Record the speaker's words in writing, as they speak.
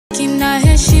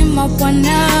heshima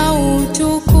Bwana,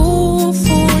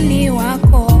 utukufu ni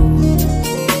wako.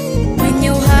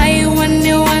 Wenye uhai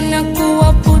wanne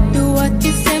wanakuabudu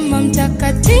wakisema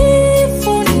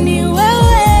mtakatifu ni wewe.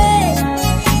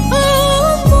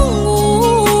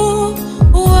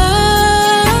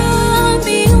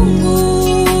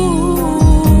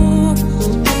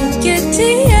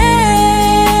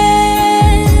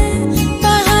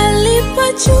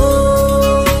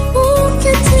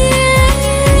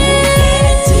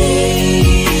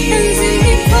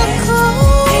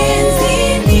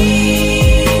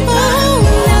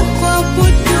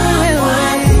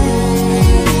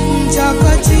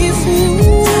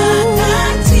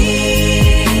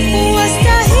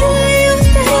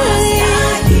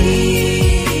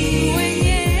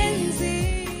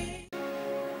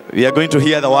 We are going to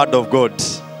hear the word of God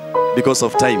because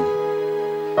of time.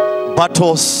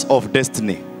 Battles of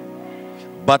destiny.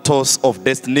 Battles of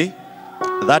destiny.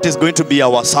 That is going to be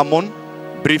our sermon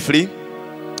briefly.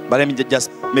 But let me just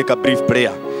make a brief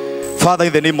prayer. Father,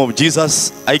 in the name of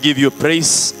Jesus, I give you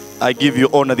praise. I give you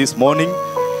honor this morning.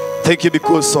 Thank you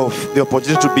because of the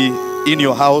opportunity to be in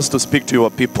your house to speak to your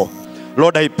people.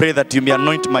 Lord, I pray that you may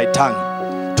anoint my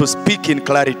tongue to speak in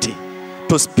clarity,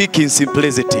 to speak in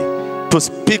simplicity, to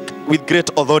speak with great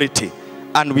authority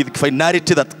and with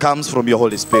finality that comes from your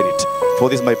Holy Spirit. For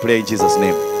this my prayer in Jesus'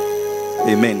 name.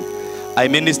 Amen. I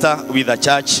minister with a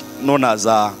church known as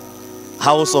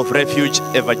House of Refuge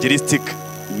Evangelistic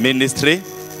Ministry,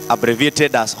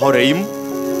 abbreviated as Horeim.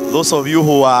 Those of you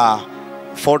who are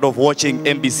fond of watching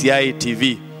MBCI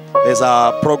TV, there's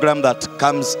a program that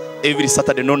comes every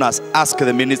Saturday known as Ask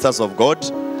the Ministers of God.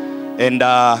 And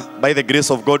by the grace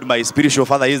of God, my spiritual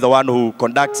father is the one who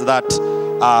conducts that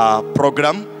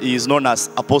program. He is known as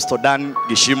Apostle Dan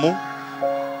Gishimu.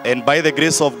 And by the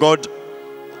grace of God,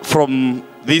 from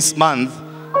this month,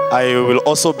 I will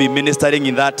also be ministering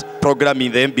in that program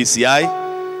in the MBCI.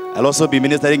 I'll also be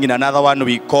ministering in another one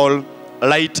we call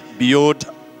Light Beyond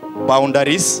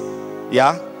Boundaries.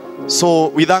 Yeah. So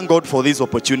we thank God for these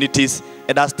opportunities.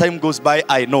 And as time goes by,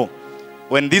 I know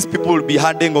when these people will be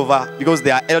handing over, because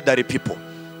they are elderly people,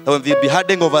 when they'll be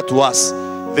handing over to us,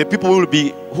 the people will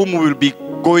be whom we will be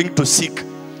going to seek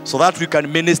so that we can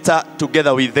minister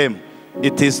together with them.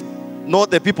 It is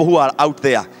not the people who are out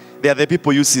there. They are the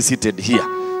people you see seated here.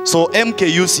 So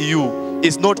MKUCU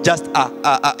is not just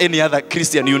any other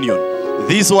Christian union.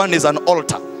 This one is an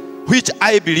altar, which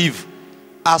I believe,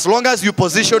 as long as you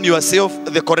position yourself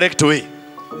the correct way,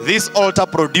 this altar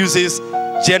produces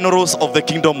generals of the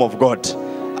kingdom of God.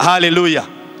 Hallelujah.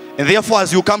 And therefore,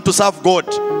 as you come to serve God,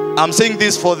 I'm saying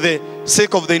this for the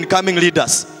sake of the incoming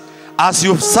leaders. As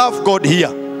you serve God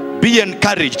here, be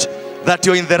encouraged that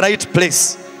you're in the right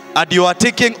place and you are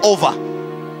taking over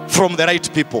from the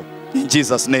right people. In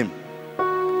Jesus' name.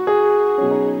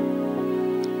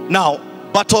 Now,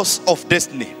 battles of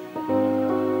destiny.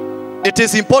 It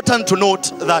is important to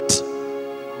note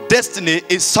that destiny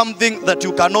is something that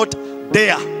you cannot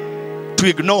dare to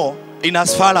ignore in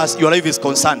as far as your life is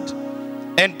concerned.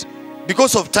 And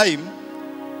because of time,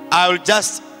 I'll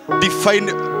just define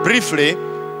briefly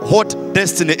what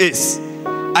destiny is.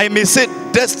 I may say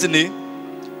destiny,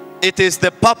 it is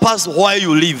the purpose why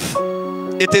you live.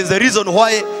 It is the reason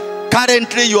why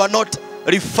currently you are not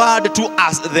referred to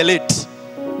as the late.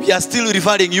 We are still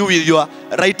referring you with your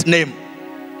right name.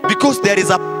 Because there is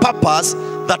a purpose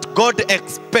that God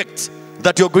expects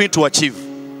that you're going to achieve.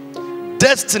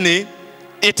 Destiny,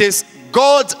 it is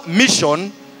God's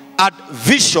mission and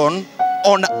vision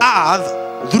on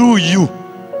earth through you.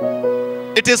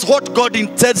 It is what God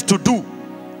intends to do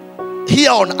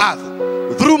here on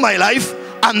earth through my life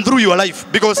and through your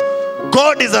life. Because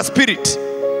God is a spirit,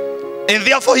 and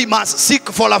therefore he must seek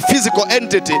for a physical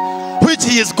entity which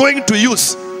he is going to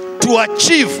use to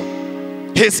achieve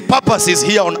his purposes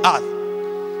here on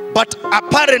earth. But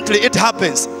apparently it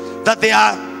happens that there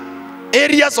are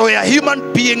areas where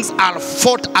human beings are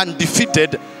fought and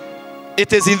defeated.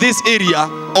 It is in this area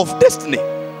of destiny.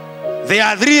 There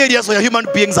are 3 areas where human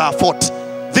beings are fought.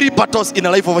 3 battles in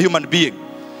the life of a human being.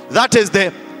 That is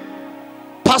the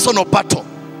personal battle.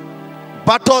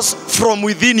 Battles from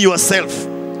within yourself.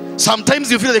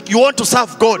 Sometimes you feel like you want to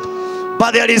serve God,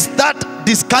 but there is that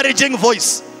discouraging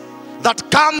voice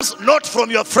that comes not from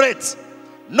your friends,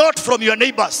 not from your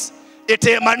neighbors. It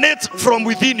emanates from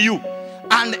within you,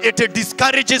 and it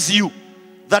discourages you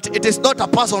that it is not a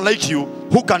person like you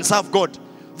who can serve God.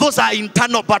 Those are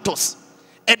internal battles.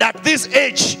 And at this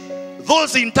age,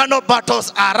 those internal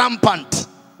battles are rampant.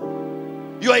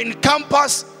 You are in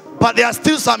campus, but there are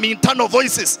still some internal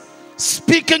voices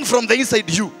speaking from the inside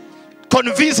you,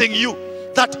 convincing you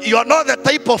that you are not the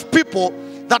type of people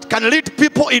that can lead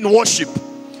people in worship.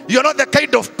 You're not the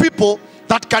kind of people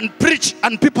that can preach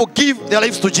and people give their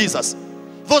lives to Jesus.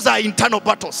 Those are internal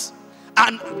battles.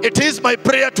 And it is my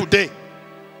prayer today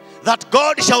that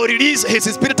God shall release his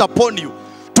spirit upon you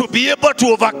to be able to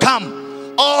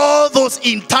overcome all those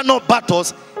internal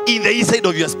battles in the inside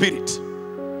of your spirit.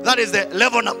 That is the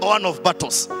level number 1 of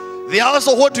battles. There are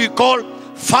also what we call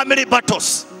family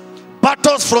battles.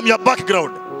 Battles from your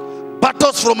background.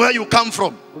 Battles from where you come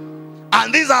from.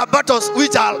 And these are battles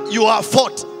which you are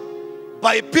fought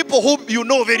by people whom you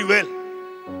know very well.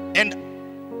 And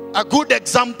a good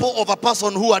example of a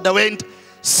person who underwent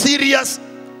serious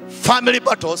family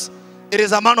battles, it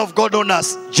is a man of God known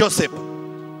as Joseph.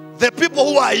 The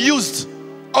people who are used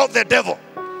of the devil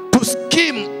to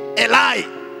scheme a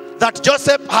lie that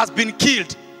Joseph has been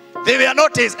killed, they were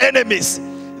not his enemies,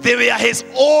 they were his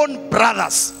own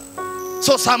brothers.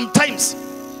 So sometimes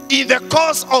in the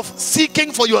course of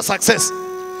seeking for your success,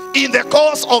 in the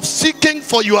course of seeking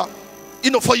for your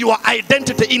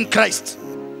identity in Christ,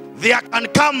 there can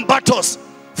come battles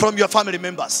from your family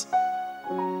members.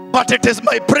 But it is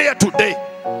my prayer today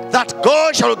that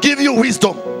God shall give you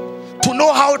wisdom to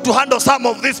know how to handle some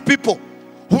of these people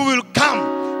who will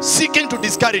come seeking to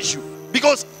discourage you.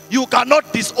 Because you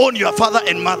cannot disown your father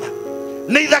and mother.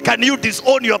 Neither can you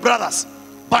disown your brothers.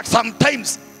 But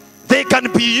sometimes they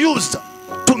can be used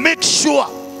to make sure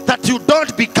that you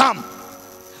don't become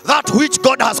that which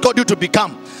God has called you to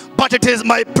become. But it is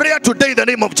my prayer today in the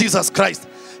name of Jesus Christ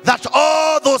that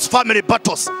all those family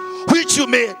battles which you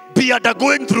may be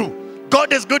undergoing through,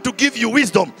 God is going to give you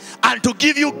wisdom and to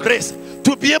give you grace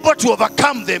to be able to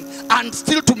overcome them and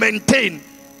still to maintain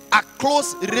a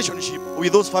close relationship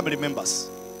with those family members.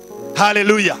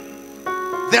 Hallelujah.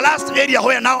 The last area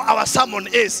where now our sermon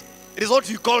is, it is what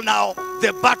we call now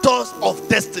the battles of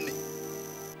destiny.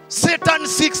 Satan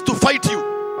seeks to fight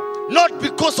you, not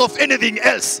because of anything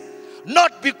else,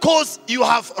 not because you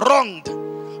have wronged,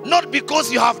 not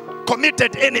because you have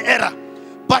committed any error,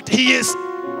 but he is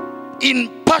in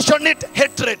passionate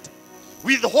hatred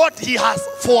with what he has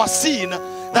foreseen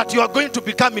that you are going to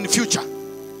become in future.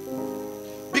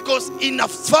 Because in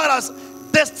as far as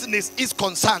destiny is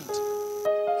concerned,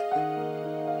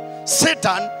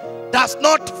 Satan does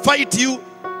not fight you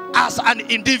as an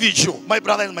individual, my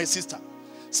brother and my sister.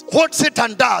 What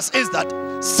Satan does is that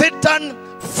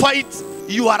Satan fights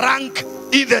your rank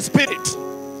in the spirit.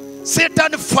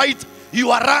 Satan fights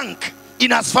your rank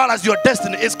in as far as your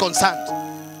destiny is concerned.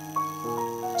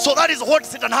 So that is what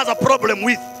Satan has a problem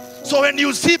with. So when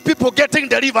you see people getting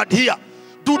delivered here,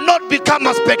 do not become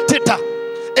a spectator.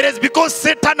 It is because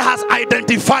Satan has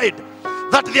identified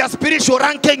that their spiritual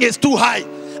ranking is too high,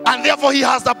 and therefore he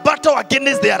has a battle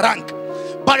against their rank.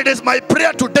 But it is my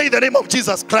prayer today in the name of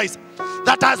Jesus Christ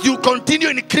that as you continue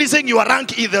increasing your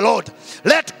rank in the Lord,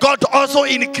 let God also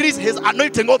increase his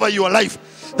anointing over your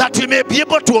life, that you may be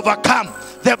able to overcome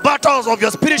the battles of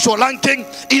your spiritual ranking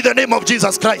in the name of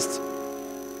Jesus Christ.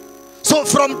 So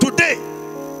from today,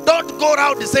 don't go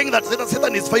around saying that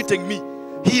Satan is fighting me.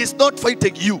 He is not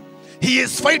fighting you. He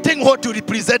is fighting what you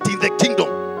represent in the kingdom.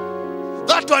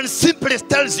 That one simply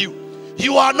tells you,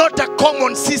 you are not a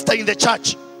common sister in the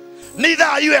church. Neither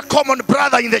are you a common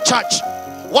brother in the church.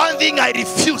 One thing I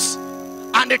refuse,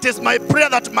 and it is my prayer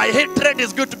that my hatred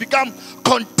is going to become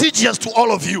contagious to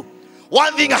all of you.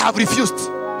 One thing I have refused,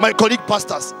 my colleague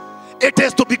pastors, it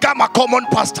is to become a common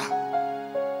pastor.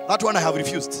 That one I have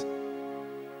refused.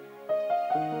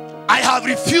 I have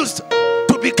refused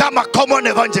to become a common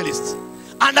evangelist.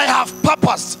 And I have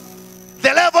purposed.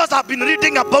 The levels I've been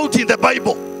reading about in the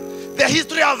Bible, the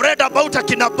history I've read about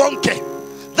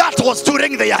Akinabonke, that was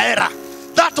during their era.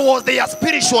 That was their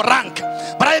spiritual rank.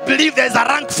 But I believe there is a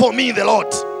rank for me in the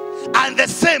Lord. And the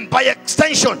same, by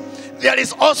extension, there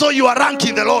is also your rank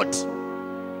in the Lord.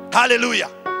 Hallelujah.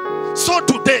 So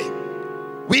today,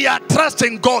 we are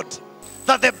trusting God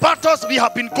that the battles we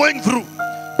have been going through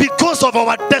because of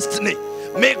our destiny,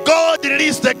 may God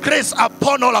release the grace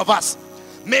upon all of us.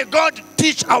 May God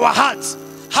teach our hearts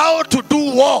how to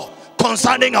do war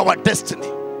concerning our destiny.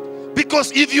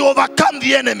 Because if you overcome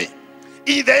the enemy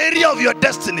in the area of your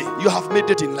destiny, you have made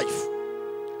it in life.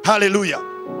 Hallelujah.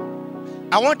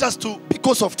 I want us to,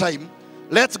 because of time,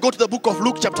 let's go to the book of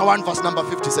Luke chapter 1 verse number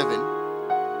 57.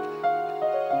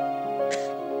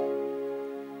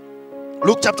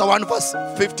 Luke chapter 1 verse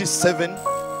 57.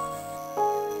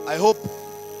 I hope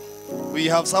we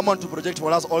have someone to project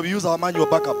for us, or we use our manual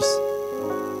backups.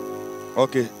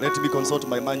 Okay, let me consult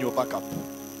my manual backup.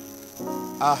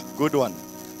 Good one.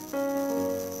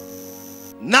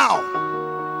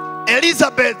 Now,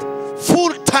 Elizabeth,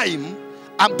 full time,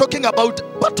 I'm talking about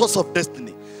battles of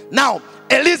destiny. Now,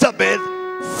 Elizabeth,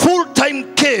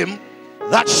 came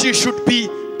that she should be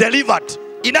delivered.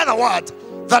 In other words,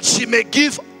 that she may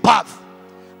give birth.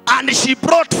 And she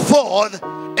brought forth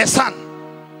a son.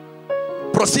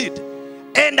 Proceed.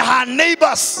 And her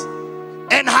neighbors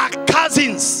and her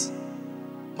cousins.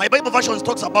 My Bible version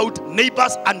talks about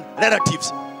neighbors and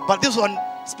relatives, but this one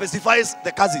specifies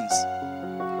the cousins,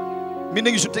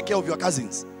 meaning you should take care of your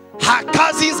cousins. Her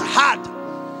cousins heard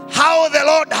how the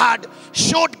Lord had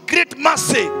showed great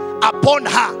mercy upon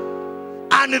her,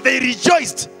 and they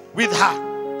rejoiced with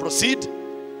her. Proceed.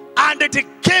 And it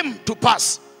came to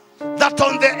pass that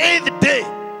on the 8th day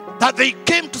that they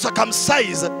came to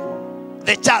circumcise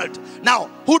the child. Now,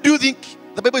 who do you think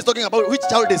the Bible is talking about? Which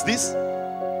child is this?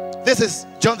 This is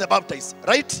John the Baptist,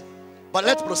 right? But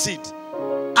let's proceed.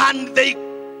 And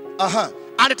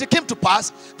and it came to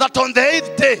pass that on the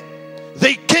 8th day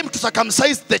they came to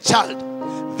circumcise the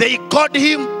child. They called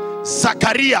him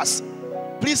Zacharias.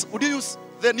 Please, would you use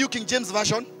the New King James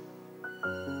Version?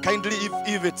 Kindly,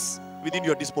 if it's within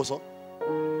your disposal.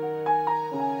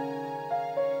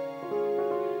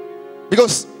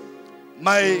 Because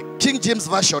my King James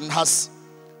Version has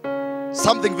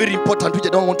something very important which I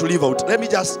don't want to leave out. Let me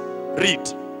just read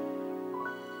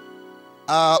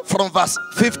from verse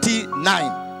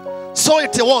 59. So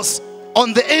it was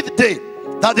on the 8th day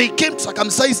that they came to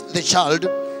circumcise the child,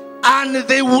 and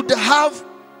they would have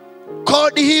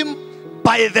called him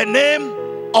by the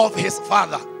name of his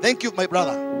father. Thank you, my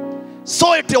brother.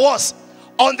 So it was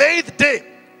on the 8th day,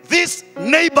 these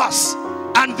neighbors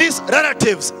and these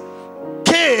relatives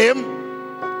came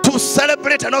to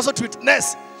celebrate and also to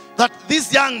witness that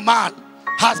this young man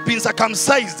has been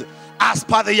circumcised as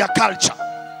per their culture.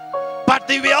 But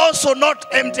they were also not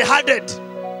empty-handed.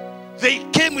 They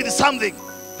came with something.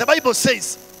 The Bible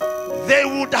says they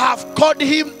would have called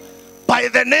him by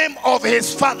the name of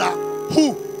his father,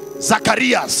 who?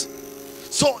 Zacharias.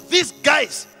 So these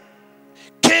guys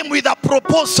came with a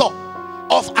proposal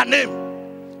of a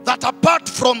name, that apart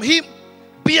from him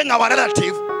being our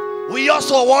relative, we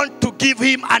also want to give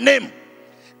him a name.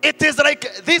 It is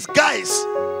like these guys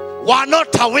were not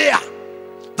aware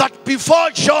that before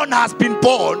John has been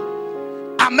born,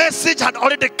 a message had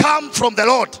already come from the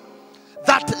Lord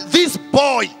that this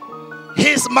boy,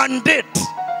 his mandate,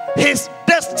 his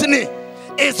destiny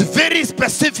is very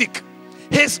specific.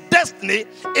 His destiny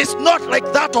is not like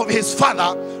that of his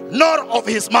father nor of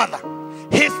his mother.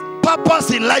 His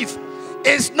purpose in life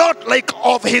is not like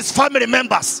of his family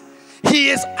members. He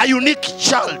is a unique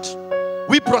child.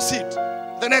 We proceed.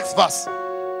 The next verse.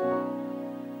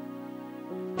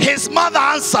 His mother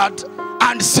answered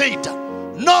and said,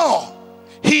 no,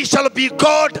 he shall be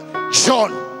called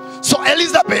John. So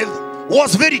Elizabeth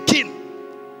was very keen.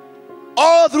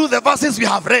 All through the verses we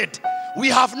have read, we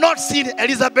have not seen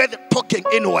Elizabeth talking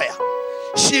anywhere.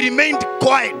 She remained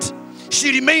quiet.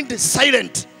 She remained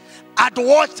silent and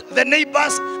watched the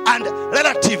neighbors and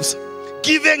relatives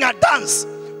giving a dance.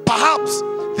 Perhaps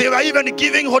they were even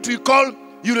giving what we call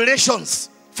ululations,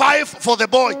 5 for the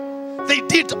boy. They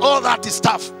did all that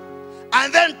stuff.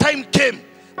 And then time came,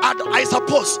 and I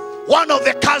suppose one of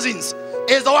the cousins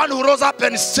is the one who rose up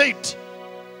and said,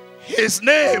 his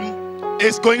name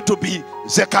is going to be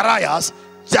Zacharias,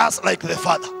 just like the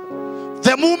father.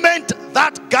 The moment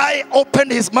that guy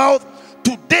opened his mouth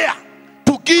to dare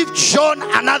to give John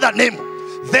another name,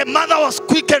 the mother was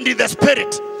quickened in the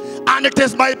spirit. And it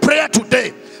is my prayer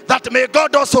today that may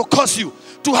God also cause you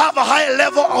to have a high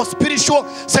level of spiritual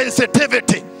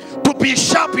sensitivity, to be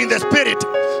sharp in the spirit,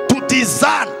 to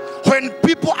discern when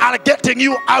people are getting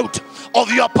you out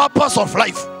of your purpose of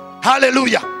life.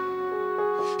 Hallelujah.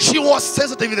 She was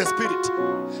sensitive in the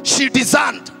spirit. She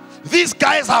discerned. These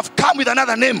guys have come with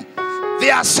another name.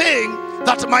 They are saying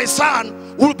that my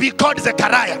son will be called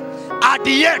Zechariah. And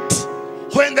yet,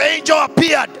 when the angel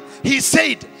appeared, he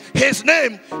said, his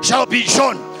name shall be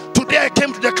John. Today I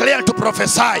came to declare and to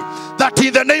prophesy that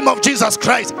in the name of Jesus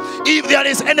Christ, if there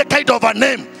is any kind of a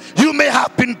name you may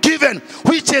have been given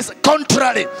which is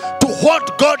contrary to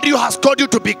what God you has called you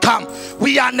to become,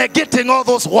 we are negating all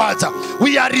those words.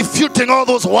 We are refuting all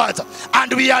those words.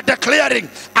 And we are declaring,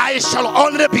 I shall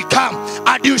only become,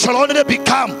 and you shall only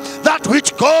become that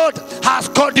which God has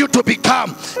called you to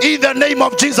become, in the name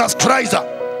of Jesus Christ.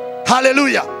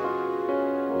 Hallelujah.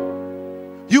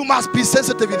 You must be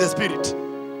sensitive in the spirit.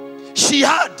 She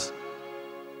had.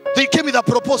 They came with a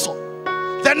proposal.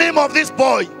 The name of this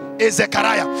boy is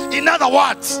Zechariah. In other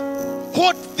words,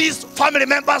 what these family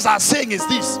members are saying is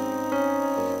this: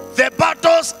 the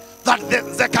battles that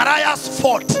the Zechariahs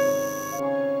fought,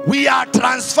 we are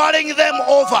transferring them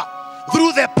over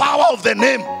through the power of the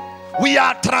name. We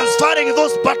are transferring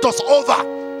those battles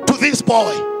over to this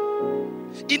boy.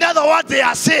 In other words, they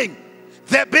are saying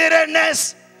the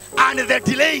barrenness and the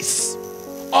delays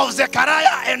of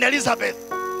Zechariah and Elizabeth,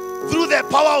 through the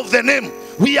power of the name,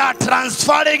 we are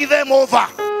transferring them over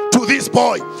to this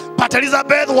boy. But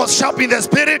Elizabeth was sharp in the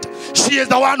spirit. She is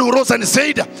the one who rose and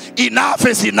said, enough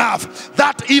is enough.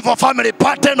 That evil family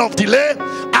pattern of delay,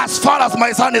 as far as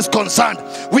my son is concerned,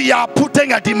 we are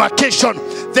putting a demarcation.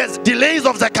 The delays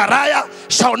of Zechariah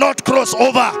shall not cross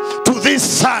over to this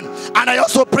son. And I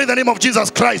also pray in the name of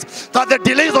Jesus Christ that the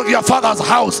delays of your father's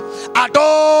house and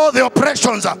all the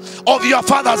oppressions of your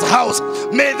father's house,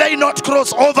 may they not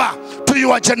cross over to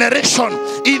your generation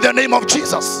in the name of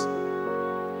Jesus.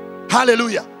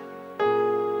 Hallelujah.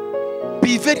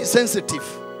 Be very sensitive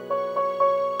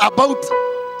about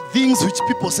things which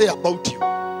people say about you,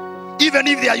 even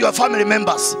if they are your family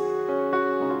members.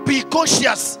 Be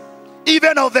cautious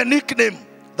even of the nickname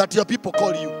that your people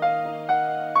call you,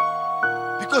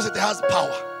 because it has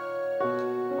power.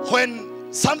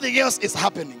 When something else is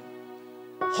happening,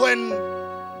 when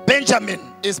Benjamin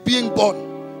is being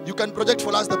born, you can project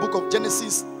for us the book of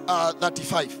Genesis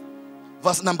 35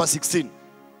 verse number 16.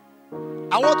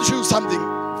 I want to show you something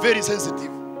very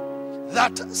sensitive,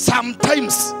 that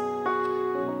sometimes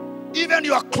even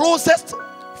your closest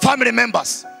family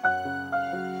members,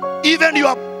 even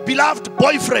your beloved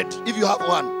boyfriend, if you have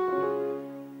one,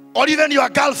 or even your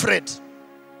girlfriend,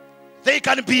 they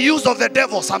can be used of the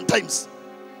devil sometimes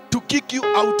to kick you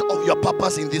out of your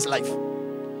purpose in this life.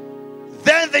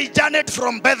 Then they journeyed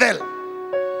from Bethel,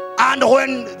 and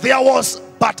when there was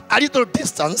but a little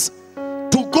distance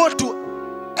to go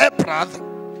to Ephrath,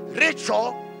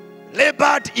 Rachel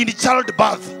labored in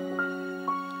childbirth,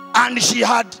 and she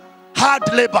had hard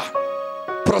labor.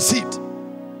 Proceed.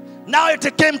 Now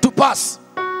it came to pass,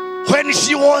 when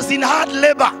she was in hard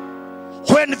labor,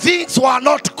 when things were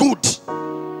not good,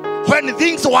 when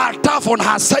things were tough on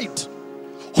her side,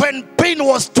 when pain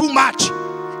was too much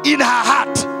in her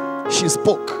heart, she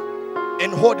spoke.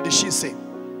 And what did she say?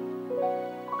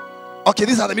 Okay,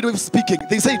 these are the midwives speaking.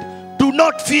 They said, do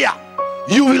not fear,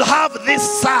 you will have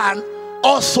this son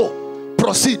also.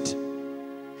 Proceed.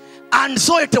 And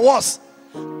so it was,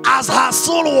 as her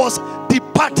soul was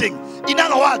departing. In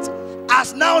other words,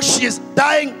 as now she is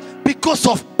dying because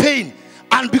of pain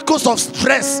and because of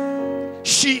stress,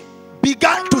 she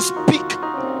began to speak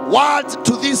words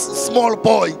to this small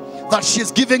boy that she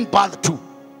is giving birth to.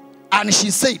 And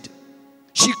she said,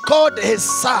 she called his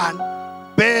son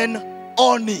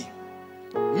Ben-Oni,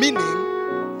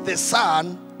 meaning the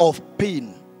son of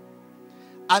pain.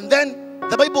 And then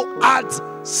the Bible adds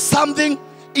something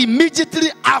immediately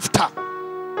after.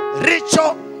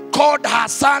 Rachel called her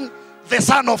son the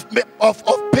son of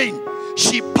pain.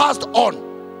 She passed on.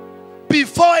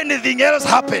 Before anything else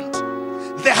happened,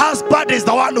 the husband is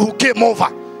the one who came over,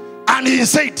 and he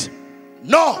said,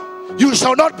 no, you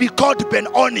shall not be called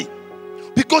Ben-Oni,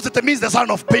 because it means the son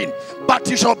of pain, but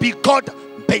you shall be called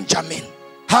Benjamin.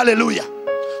 Hallelujah.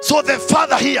 So the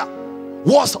father here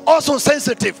was also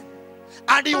sensitive,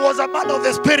 and he was a man of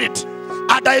the spirit.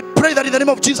 And I pray that in the name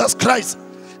of Jesus Christ,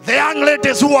 the young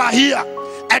ladies who are here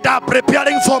and are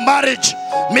preparing for marriage,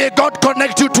 may God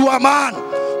connect you to a man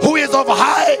who is of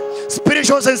high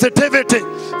spiritual sensitivity,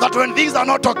 that when things are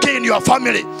not okay in your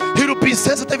family, he will be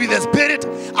sensitive in the spirit,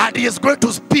 and he is going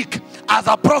to speak as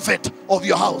a prophet of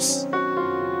your house.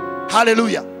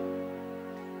 Hallelujah.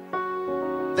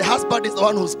 The husband is the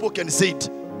one who spoke and said,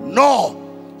 no,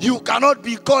 you cannot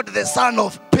be called the son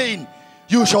of pain,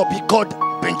 you shall be called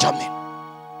Benjamin.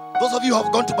 Those of you who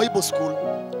have gone to Bible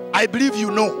school, I believe you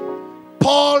know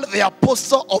Paul, the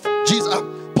apostle of Jesus,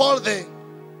 Paul, the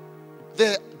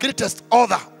greatest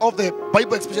author of the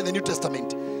Bible, especially in the New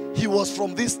Testament, he was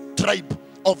from this tribe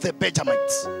of the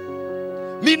Benjamites.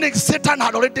 Meaning Satan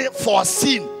had already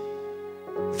foreseen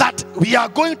that we are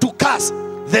going to curse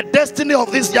the destiny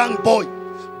of this young boy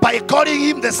by calling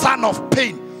him the son of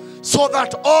pain, so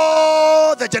that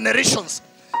all the generations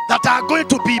that are going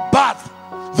to be birthed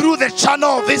through the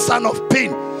channel of this son of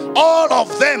pain, all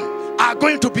of them are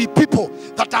going to be people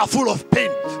that are full of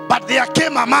pain. But there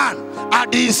came a man,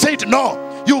 and he said,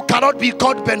 no, you cannot be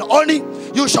called Ben-Oni,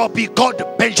 you shall be called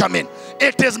Benjamin.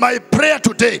 It is my prayer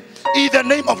today, in the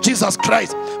name of Jesus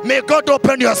Christ, may God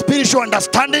open your spiritual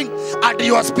understanding and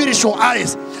your spiritual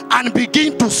eyes, and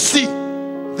begin to see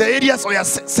the areas where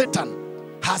Satan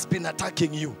has been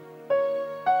attacking you.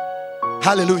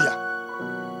 Hallelujah.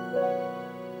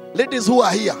 Ladies who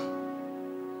are here,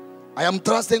 I am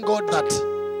trusting God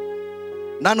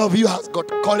that none of you has got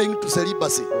calling to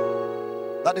celibacy.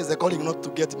 That is the calling not to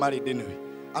get married anyway.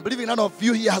 I believe none of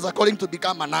you here has a calling to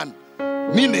become a nun.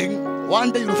 Meaning,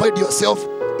 one day you will find yourself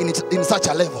in such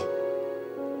a level.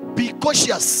 Be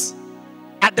cautious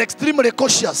and extremely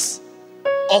cautious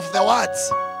of the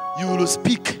words you will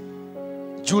speak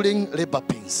during labor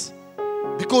pains,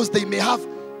 because they may have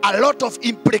a lot of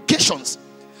implications.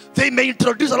 They may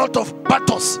introduce a lot of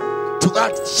battles to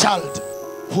that child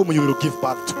whom you will give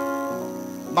birth to.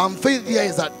 Mom Faith here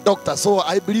is a doctor, so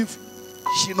I believe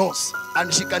she knows,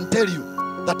 and she can tell you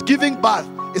that giving birth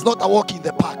is not a walk in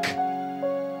the park.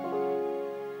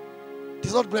 It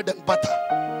is not bread and butter.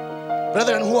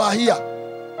 Brethren who are here,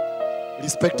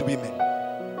 respect women.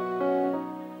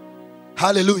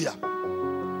 Hallelujah.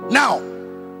 Now,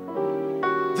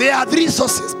 there are three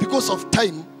sources, because of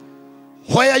time,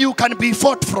 where you can be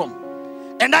fought from.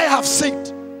 And I have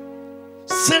said,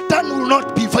 Satan will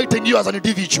not be fighting you as an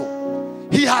individual.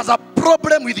 He has a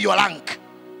problem with your rank.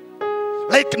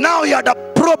 Like now he had a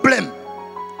problem,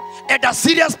 and a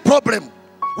serious problem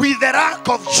with the rank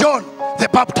of John the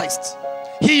Baptist.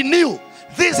 He knew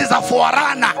this is a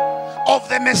forerunner of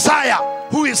the Messiah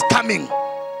who is coming.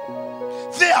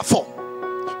 Therefore,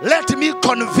 let me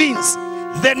convince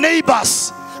the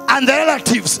neighbors and the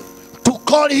relatives to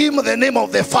call him the name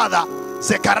of the father,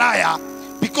 Zechariah,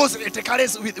 because it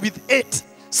carries with it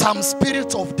some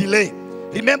spirit of delay.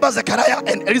 Remember, Zechariah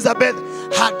and Elizabeth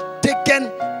had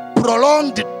taken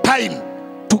prolonged time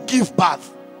to give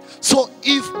birth. So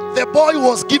if the boy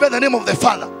was given the name of the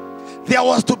father, there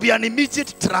was to be an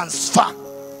immediate transfer.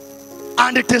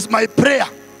 And it is my prayer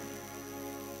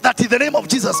that in the name of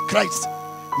Jesus Christ,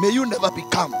 may you never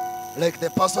become like the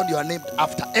person you are named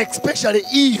after, especially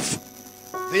if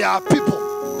there are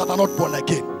people that are not born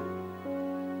again.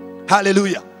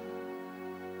 Hallelujah.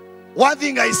 One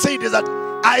thing I said is that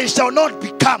I shall not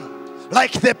become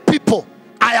like the people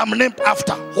I am named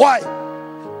after. Why?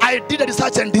 I did a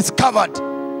research and discovered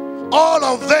all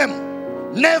of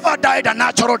them never died a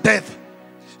natural death.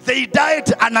 They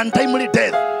died an untimely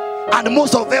death, and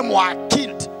most of them were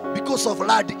killed because of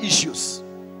blood issues.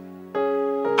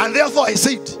 And therefore I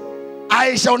said,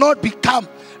 I shall not become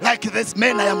like this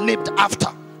man I am named after,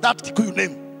 that good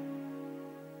name.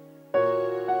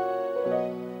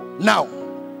 Now,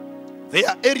 there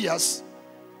are areas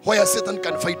where Satan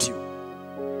can fight you.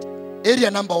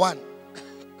 Area number one,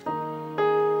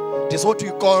 it is what we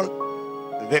call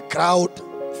the crowd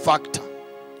factor.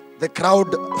 The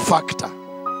crowd factor.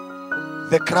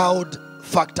 The crowd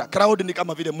factor. Crowd ni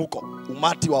kama vile muko,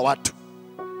 umati wa watu.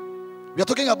 We are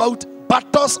talking about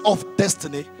battles of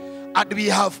destiny, and we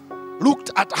have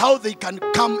looked at how they can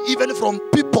come even from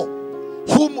people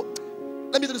whom,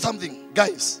 let me tell you something,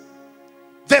 guys.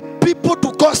 The people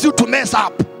to cause you to mess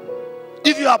up,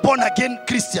 if you are born again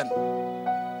Christian,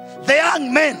 the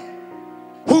young men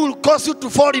who will cause you to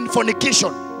fall in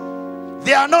fornication,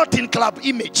 they are not in club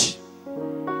image.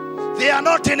 They are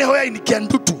not anywhere in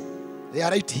Kiandutu. They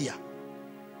are right here.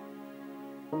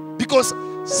 Because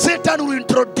Satan will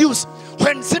introduce,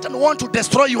 when Satan wants to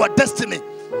destroy your destiny,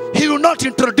 he will not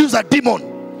introduce a demon.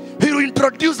 He will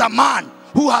introduce a man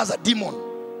who has a demon.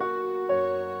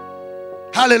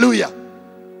 Hallelujah.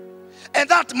 And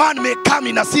that man may come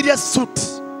in a serious suit,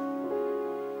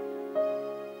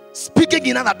 speaking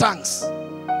in other tongues.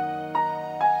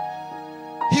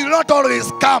 He will not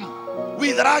always come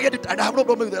with ragged, and I have no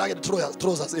problem with the ragged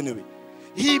trousers anyway.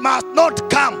 He must not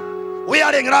come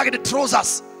wearing ragged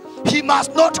trousers. He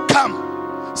must not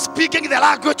come speaking the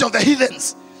language of the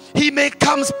heathens. He may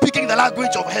come speaking the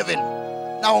language of heaven.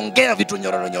 Naongea vitu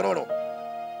nyororo nyororo.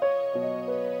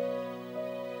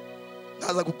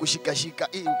 Naanza kukushika shika,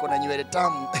 uko na nywele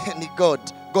tamu. Ni God.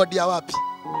 God ya wapi?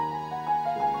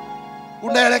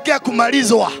 Unaelekea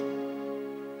kumalizwa.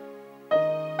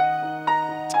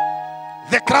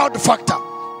 The crowd factor.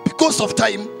 Because of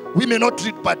time, we may not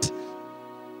read, but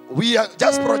we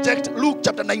just project Luke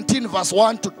chapter 19 verse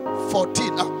 1 to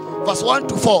 14. Verse 1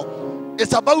 to 4.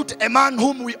 It's about a man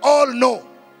whom we all know.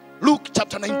 Luke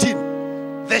chapter 19.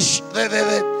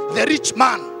 The rich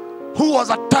man who was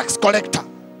a tax collector.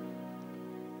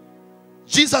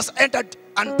 Jesus entered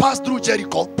and passed through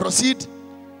Jericho. Proceed.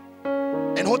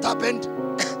 And what happened?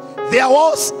 There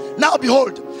was, now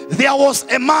behold, there was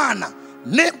a man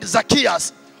named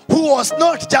Zacchaeus, who was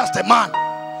not just a man,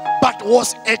 but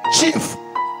was a chief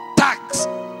tax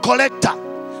collector,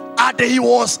 and he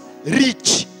was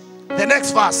rich. The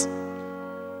next verse.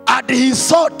 And he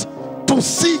sought to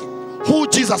see who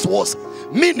Jesus was.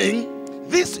 Meaning,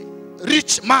 this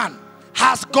rich man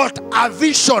has got a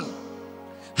vision,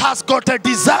 has got a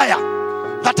desire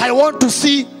that I want to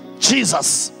see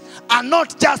Jesus. And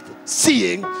not just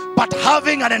seeing, but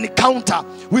having an encounter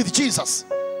with Jesus.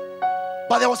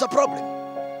 But there was a problem.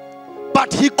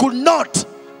 But he could not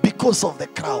because of the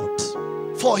crowd.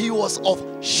 For he was of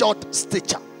short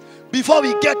stature. before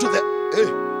we get to the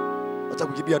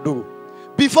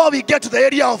before we get to the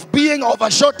area of being of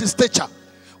a short stature,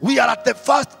 we are at the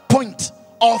first point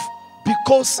of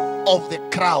because of the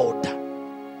crowd.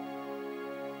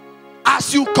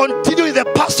 As you continue in the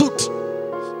pursuit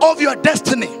of your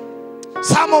destiny,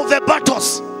 some of the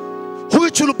battles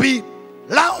which will be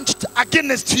launched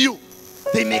against you,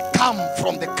 they may come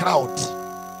from the crowd.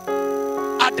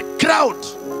 And the crowd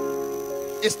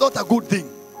is not a good thing.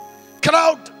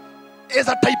 Crowd is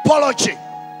a typology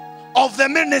of the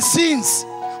many sins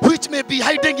which may be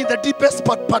hiding in the deepest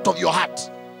part of your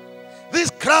heart. This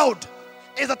crowd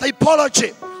is a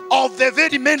typology of the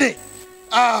very many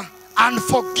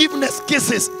unforgiveness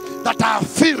cases that are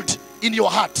filled in your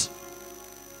heart.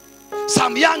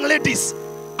 Some young ladies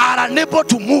are unable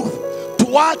to move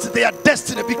towards their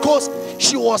destiny because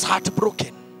she was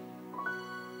heartbroken.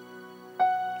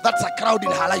 That's a crowd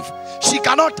in her life. She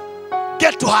cannot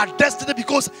get to her destiny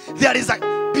because there is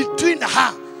between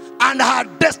her and her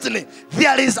destiny,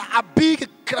 there is a big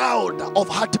crowd of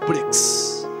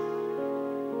heartbreaks.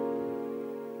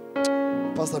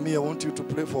 Pastor me, I want you to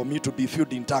pray for me to be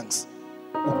filled in tongues.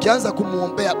 Ukianza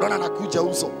kumuombea, Bwana anakuja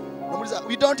uso.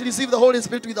 We don't receive the Holy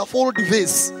Spirit with a full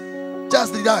face.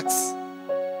 Just relax.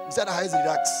 Msana haizi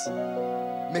relax.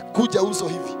 Mekuja uso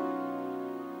hivi.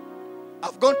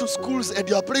 I've gone to schools and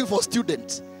you are praying for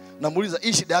students. Namuuliza,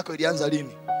 hii shida yako ilianza lini?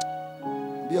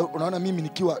 Mbia, unaona mimi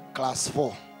nikiwa class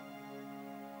 4.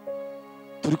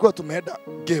 Tulikuwa tumeenda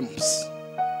games.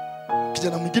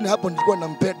 Kijana mwingine hapo nilikuwa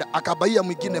nampenda, akabaia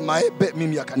mwingine maebe,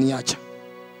 mimi akaniacha.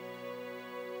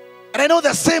 And I know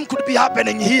the same could be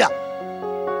happening here.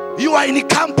 You are in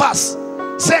campus,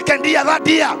 second year, that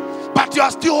year, but you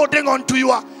are still holding on to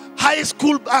your high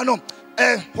school,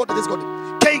 what is this called?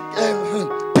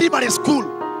 Primary school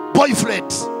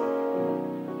boyfriend.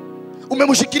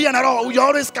 Umemushikilia na roho, you're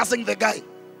always cussing the guy.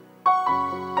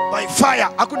 By fire,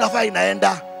 hakuna fire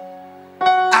inaenda.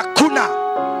 Hakuna.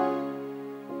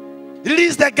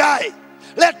 Release the guy.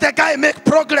 Let the guy make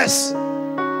progress.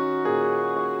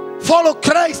 Follow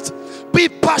Christ. Be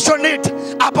passionate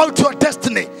about your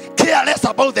destiny. Care less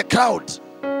about the crowd.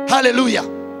 Hallelujah.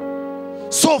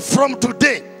 So from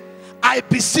today, I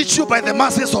beseech you by the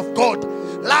mercies of God,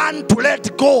 learn to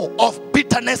let go of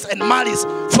bitterness and malice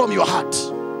from your heart.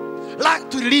 Learn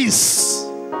to release.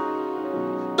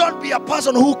 Don't be a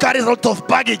person who carries a lot of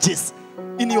baggages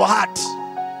in your heart.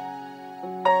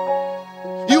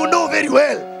 You know very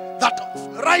well that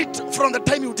right from the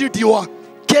time you did your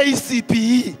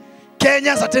KCPE,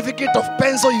 Kenya Certificate of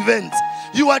Pencil Events,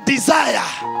 your desire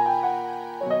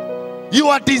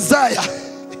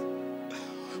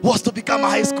was to become a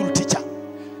high school teacher.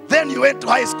 Then you went to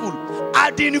high school.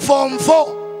 And in Form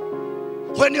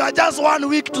 4, when you are just 1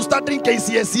 week to starting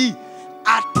KCSE,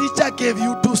 a teacher gave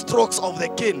you 2 strokes of the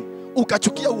cane.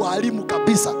 Ukachukia ualimu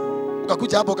kabisa.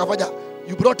 Ukakuja hapo ukafanya,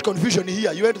 you brought confusion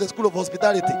here. You went to the school of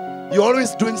hospitality. You're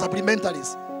always doing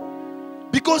supplementaries.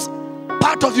 Because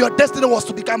part of your destiny was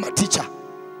to become a teacher.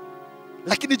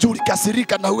 Lakini juu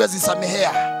ulikasirika na huwezi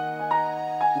samehea,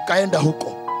 ukaenda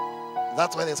huko.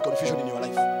 That's why there's confusion in your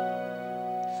life.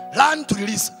 Learn to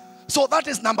release. So that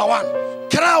is number 1.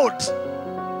 Crowd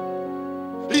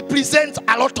represents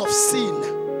a lot of sin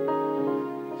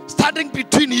standing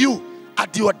between you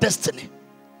and your destiny.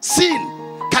 Sin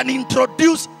can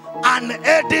introduce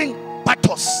unending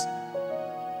battles.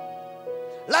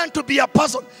 Learn to be a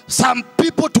person. Some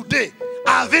people today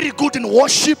are very good in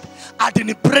worship and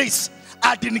in praise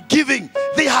and in giving.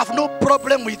 They have no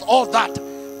problem with all that.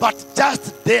 But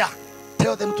just there,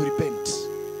 tell them to repent.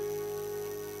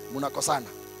 Munakosana.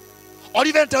 Or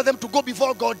even tell them to go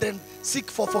before God and seek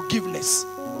for forgiveness.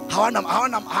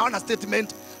 Hawana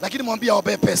statement, lakini mwambia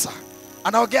wape pesa.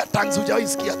 Anaongea tongues hujawahi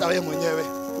sikia hata wewe mwenyewe.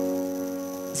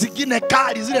 Zingine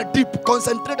kali, zile deep,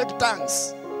 concentrated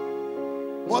tongues.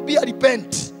 Mwambia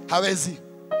repent, hawezi.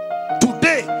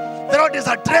 Today, the Lord is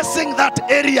addressing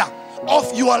that area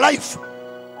of your life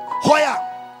where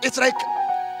it's like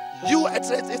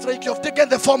it's like you have taken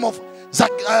the form of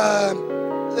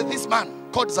this man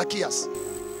called Zacchaeus.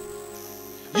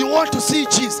 You want to see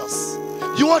Jesus.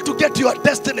 You want to get to your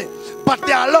destiny, but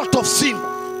there are a lot of sin.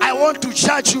 I want to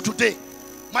charge you today,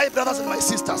 my brothers and my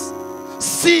sisters.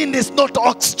 Sin is not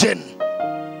oxygen.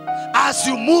 As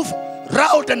you move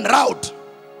round and round,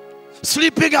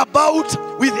 sleeping about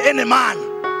with any man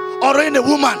or any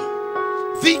woman,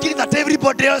 thinking that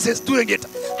everybody else is doing it,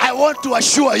 I want to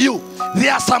assure you,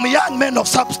 there are some young men of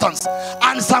substance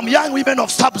and some young women of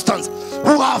substance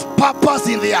who have purpose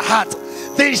in their heart.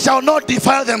 they shall not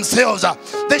defile themselves.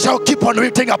 They shall keep on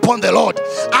waiting upon the Lord.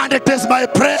 And it is my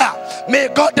prayer, may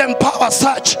God empower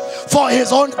such for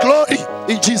his own glory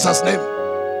in Jesus' name.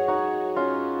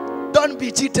 Don't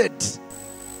be cheated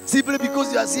simply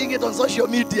because you are seeing it on social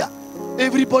media.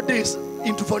 Everybody is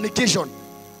into fornication.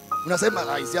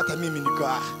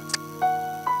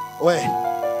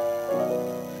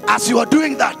 As you are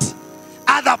doing that,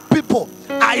 other people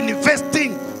are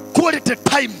investing quality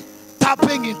time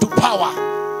tapping into power.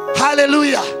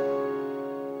 Hallelujah.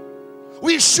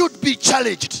 We should be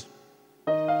challenged.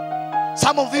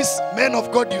 Some of these men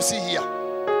of God you see here,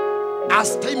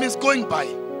 as time is going by,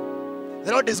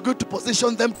 the Lord is going to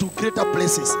position them to greater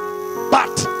places.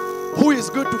 But who is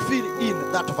going to fill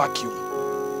in that vacuum?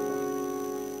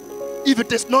 If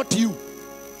it is not you.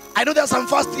 I know there are some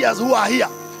first years who are here.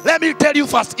 Let me tell you,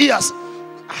 first years,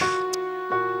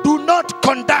 do not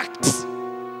conduct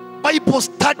Bible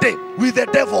study with the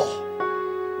devil.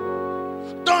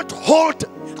 Don't hold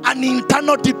an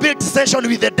internal debate session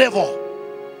with the devil.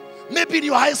 Maybe in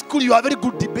your high school you are a very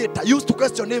good debater. You used to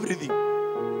question everything.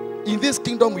 In this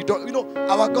kingdom we don't,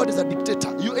 our God is a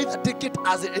dictator. You either take it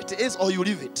as it is or you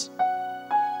leave it.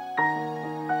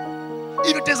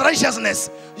 If it is righteousness,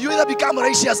 you either become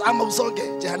righteous or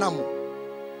Jehanamu.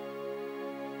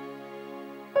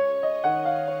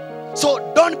 So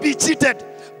don't be cheated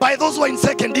by those who are in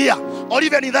second year or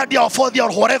even in third year or fourth year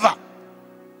or whatever.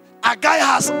 A guy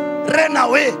has ran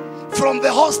away from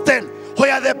the hostel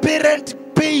where the parent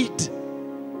paid.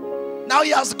 Now he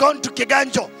has gone to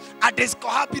Kiganjo and is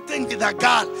cohabiting with a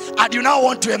girl, and you now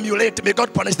want to emulate. May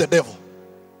God punish the devil.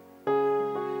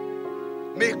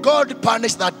 May God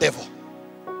punish that devil.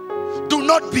 Do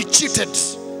not be cheated.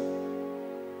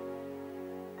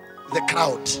 The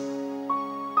crowd.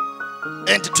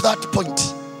 And to that point,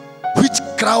 which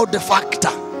crowd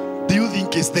factor do you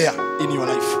think is there in your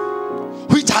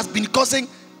life? Which has been causing,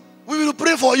 we will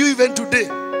pray for you even today.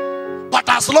 But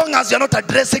as long as you're not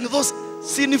addressing those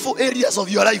sinful areas of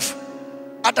your life,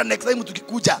 at the next time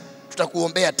tukikuja,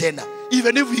 tutakuombea tena.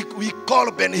 Even if we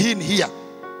call Ben Hinn here,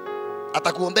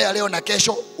 atakuombea leo na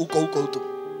kesho,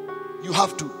 uko. You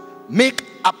have to make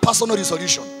a personal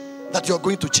resolution that you're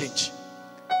going to change.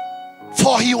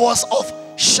 For he was of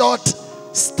short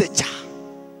stature.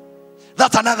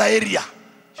 That's another area.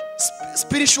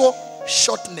 Spiritual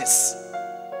shortness.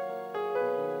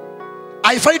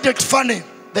 I find it funny,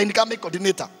 the incoming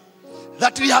coordinator,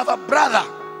 that we have a brother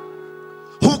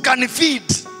who can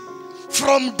feed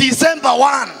from December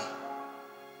 1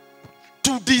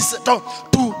 to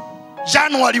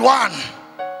January 1.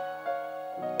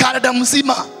 Canada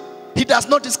Musima, he does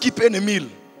not skip any meal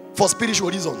for spiritual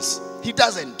reasons. He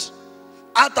doesn't.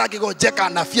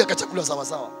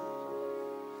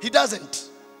 He doesn't.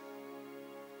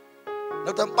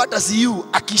 Na utampata si you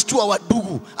akishtua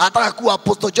wadugu anataka kuwa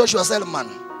Apostle Joshua Selman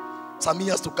some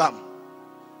years to come.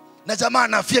 Na jamaa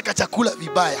anafyeka chakula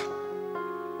vibaya.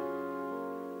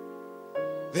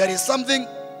 There is something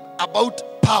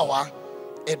about power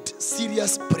and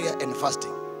serious prayer and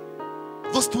fasting.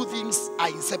 Those two things are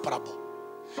inseparable.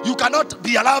 You cannot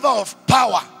be a lover of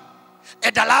power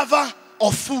and a lover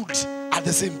of food at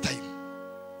the same time.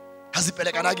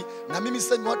 Hazipelekanagi. Na mimi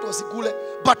sisemi watu wasikule,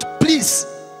 but please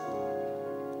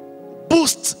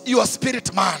boost your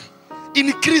spirit man.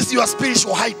 Increase your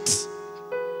spiritual height.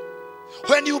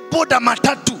 When you board a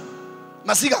matatu,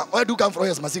 Masiga, where do you come from?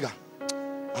 Yes, Masiga.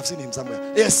 I've seen him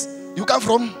somewhere. Yes, you come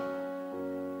from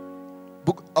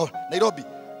Nairobi.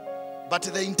 But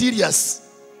the interiors,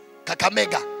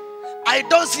 Kakamega. I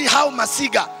don't see how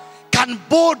Masiga can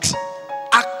board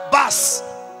a bus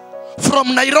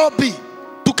from Nairobi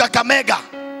to Kakamega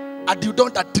and you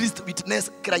don't at least witness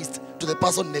Christ to the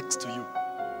person next to you.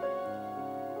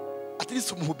 At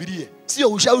least umhubirie. Sio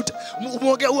ushout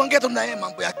uongee tu naye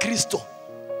mambo ya Kristo.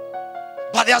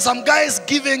 But there are some guys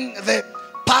giving the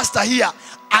pastor here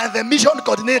and the mission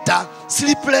coordinator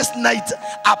sleepless night,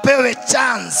 apewe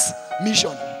chance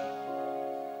mission.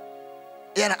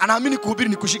 Anaamini kuhubiri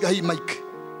ni kushika hii mic.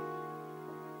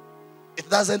 It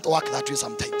doesn't work that way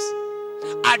sometimes.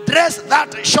 Address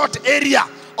that short area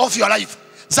of your life.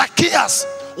 Zacchaeus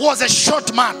was a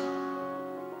short man.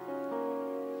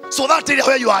 So that area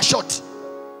where you are short,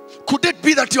 could it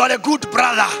be that you are a good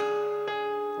brother,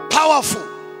 powerful,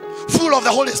 full of the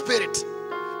Holy Spirit,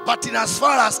 but in as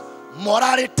far as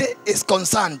morality is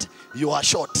concerned, you are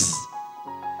short?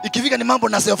 Ikifika ni mambo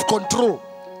na self control,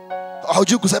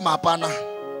 hawajui kusema hapana.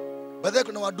 Baadaye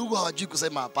kuna wadugu hawajui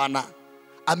kusema hapana.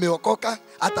 Ameokoka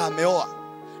hata ameoa,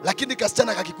 lakini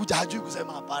kasichana kakikuja hajui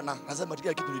kusema hapana. Nasema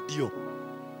kila kitu ni ndio.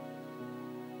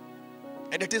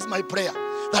 And it is my prayer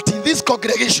that in this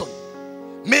congregation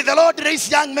May the Lord raise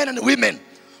young men and women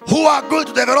who are going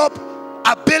to develop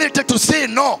ability to say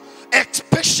no,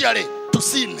 especially to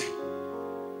sin.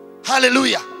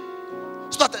 Hallelujah.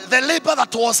 So that the labor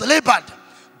that was labored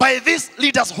by these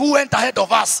leaders who went ahead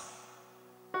of us,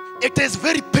 it is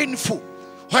very painful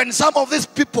when some of these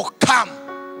people come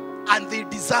and they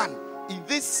discern in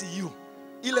this CU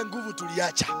ile nguvu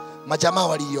tuliacha majamaa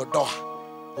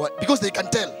waliondoa, because they can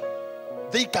tell.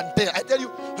 They can tell. I tell you,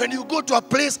 when you go to a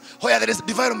place where there is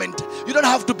development, you don't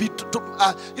have to be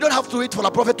you don't have to wait for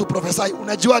a prophet to prophesy.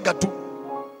 Unajuaga tu.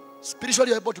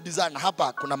 Spiritually you're able to discern.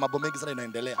 Hapa kuna mambo mengi sana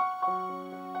inaendelea.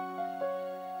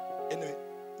 Anyway,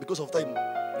 because of time,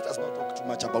 let us not talk too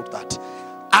much about that.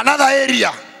 Another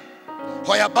area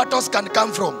where battles can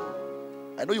come from.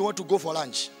 I know you want to go for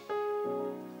lunch.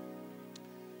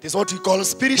 This is what we call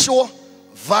spiritual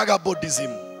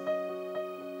vagabondism.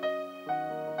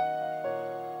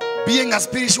 Being a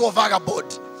spiritual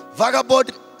vagabond.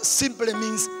 Vagabond simply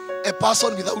means a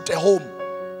person without a home.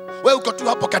 Wewe uko tu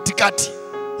hapo katikati.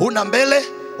 Huna mbele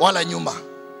wala nyuma.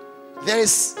 There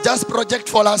is just project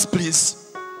for us,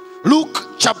 please.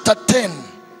 Luke chapter 10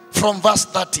 from verse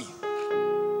 30.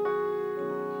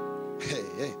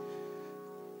 Hey.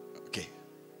 Okay.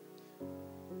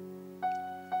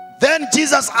 Then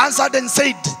Jesus answered and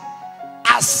said,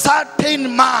 a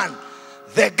certain man,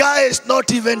 the guy is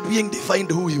not even being defined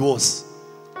who he was.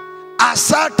 A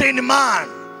certain man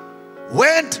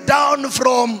went down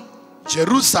from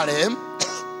Jerusalem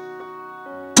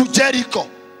to Jericho.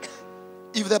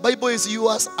 If the Bible is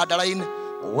yours, underline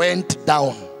went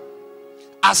down.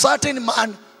 A certain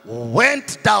man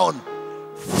went down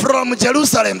from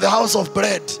Jerusalem, the house of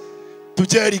bread, to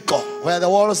Jericho, where the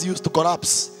walls used to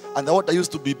collapse and the water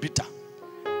used to be bitter,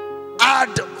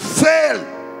 and fell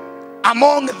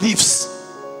among thieves,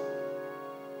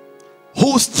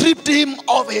 who stripped him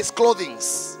of his clothing,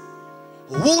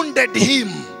 wounded him,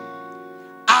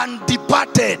 and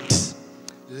departed,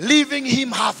 leaving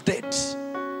him half dead.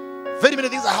 Very many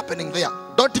things are happening there.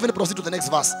 Don't even proceed to the next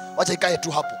verse. Wacha ikae tu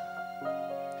hapo.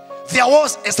 There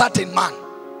was a certain man,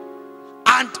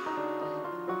 and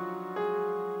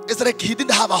it's like he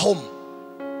didn't have a home,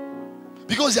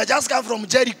 because he had just come from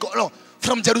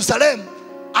from Jerusalem,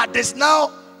 and is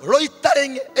now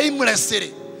loitering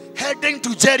aimlessly, heading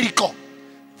to Jericho.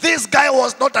 This guy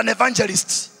was not an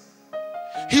evangelist.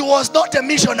 He was not a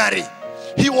missionary.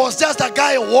 He was just a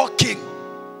guy walking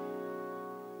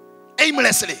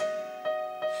aimlessly.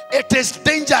 It is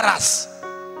dangerous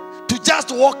to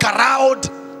just walk around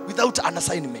without an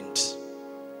assignment.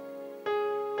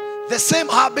 The same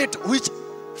habit which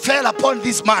fell upon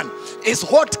this man is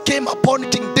what came upon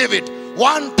King David.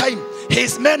 One time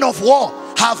his men of war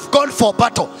have gone for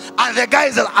battle, and the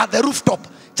guys are at the rooftop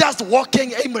just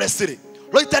walking aimlessly,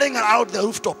 loitering around the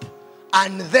rooftop,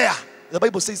 and there the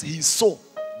Bible says he saw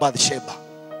Bathsheba.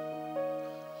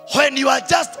 When you are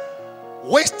just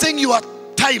wasting your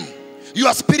time,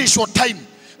 your spiritual time,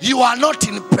 you are not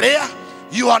in prayer,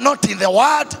 you are not in the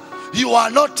word, you are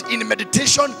not in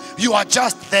meditation, you are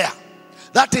just there.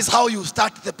 That is how you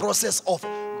start the process of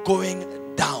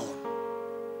going down.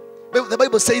 The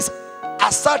Bible says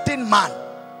a certain man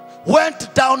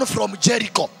went down from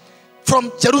Jericho,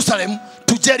 from Jerusalem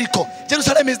to Jericho.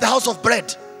 Jerusalem is the house of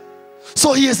bread.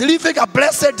 So he is leaving a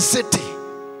blessed city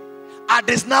and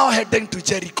is now heading to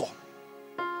Jericho.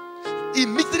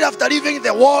 Immediately after leaving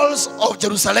the walls of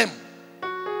Jerusalem,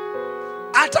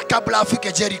 hata kabla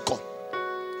afike Jericho,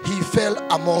 he fell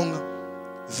among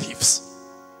thieves.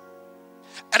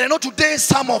 And I know today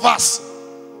some of us,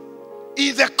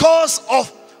 in the course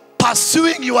of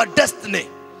pursuing your destiny,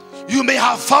 you may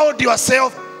have found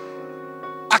yourself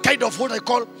a kind of what I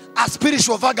call a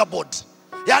spiritual vagabond.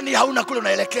 Yani hauna kule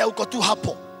unaelekea, uko tu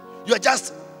hapo. You are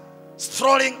just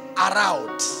strolling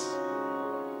around.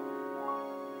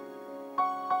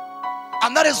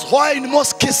 And that is why in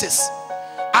most cases,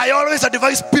 I always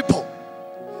advise people,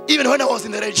 even when I was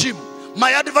in the regime,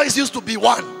 my advice used to be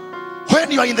one: when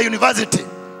you are in the university,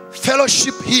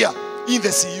 fellowship here in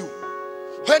the CU.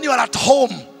 When you are at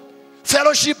home,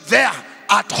 fellowship there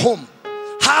at home.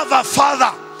 Have a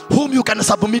father whom you can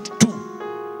submit to.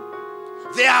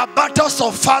 There are battles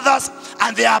of fathers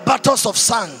and there are battles of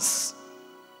sons.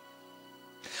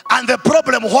 And the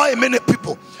problem why many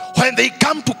people, when they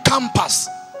come to campus,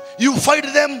 you find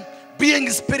them being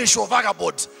spiritual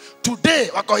vagabonds. Today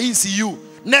wako hii CU,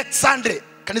 next Sunday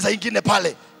kanisa ingine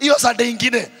pale, hiyo Sunday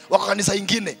ingine wako kanisa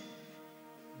ingine.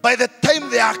 By the time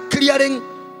they are clearing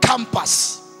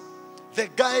campus, the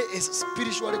guy is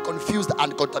spiritually confused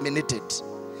and contaminated.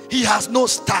 He has no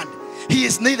stand. He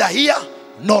is neither here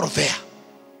nor there.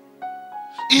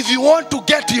 If you want to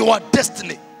get to your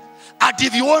destiny, And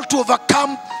if you want to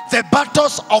overcome the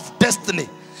battles of destiny,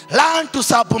 learn to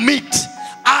submit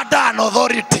under an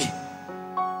authority.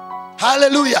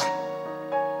 Hallelujah.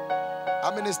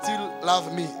 How many still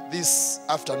love me this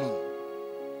afternoon?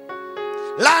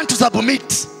 Learn to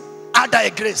submit under a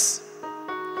grace.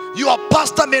 Your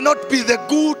pastor may not be the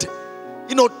good,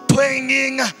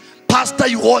 twanging pastor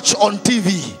you watch on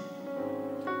TV.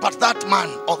 But that man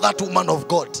or that woman of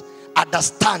God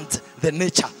understands the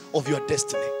nature of your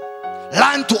destiny.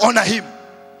 Learn to honor him.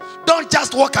 Don't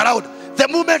just walk around. The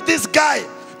moment this guy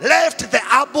left the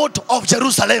abbot of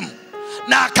Jerusalem,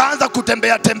 na akaanza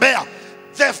kutembea tembea,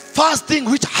 the first thing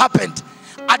which happened,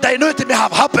 and I know it may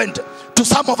have happened to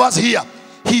some of us here,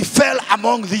 he fell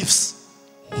among thieves.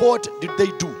 What did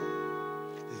they do?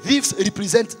 Thieves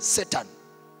represent Satan,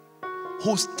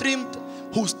 who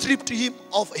stripped him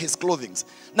of his clothing.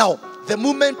 Now, the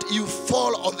moment you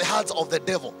fall on the hands of the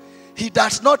devil, he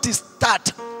does not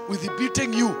start with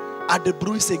beating you and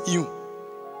bruising you.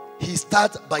 He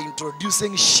starts by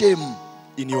introducing shame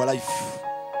in your life.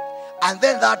 And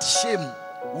then that shame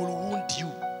will wound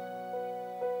you.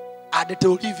 And it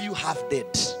will leave you half dead.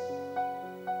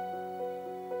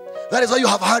 That is why you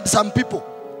have heard some people,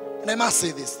 and I must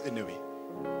say this anyway,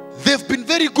 they've been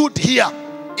very good here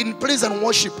in praise and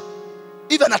worship,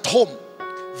 even at home,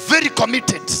 very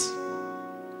committed,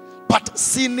 but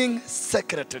sinning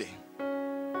secretly.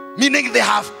 Meaning they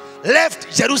have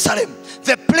left Jerusalem,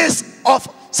 the place of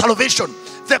salvation,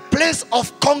 the place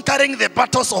of conquering the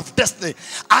battles of destiny,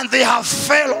 and they have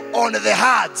fell on the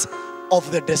hands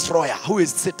of the destroyer, who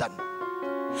is Satan.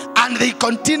 And they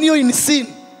continue in sin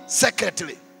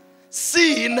secretly.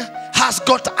 Sin has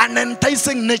got an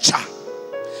enticing nature,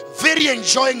 very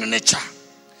enjoying nature,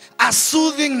 a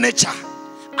soothing nature,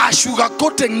 a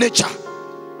sugarcoating nature.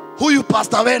 Huyu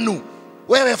pastor wenu,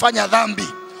 wewe fanya dhambi.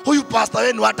 Huyu pastor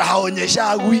wenu hata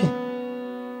haonyeshagwi.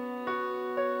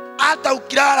 Hata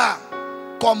ukilala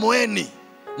kwa mweni.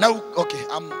 Now, okay,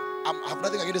 I have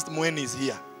nothing against mwenis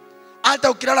here.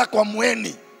 Hata ukilala kwa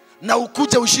mweni na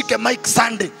ukuje ushike mic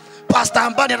Sunday, pastor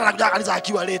ambani hata anakuja kanisa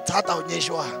akiwa late, hata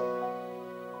onyeshwa.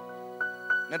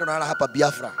 Nenda nalala hapa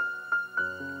Biafra,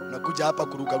 nakuja hapa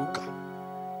kurukaruka.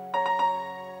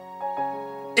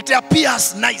 It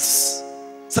appears nice.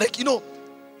 It's like,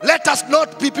 let us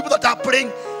not be people that are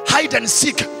playing hide and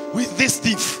seek with this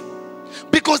thief.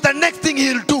 Because the next thing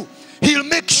he'll do, he'll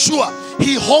make sure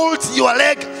he holds your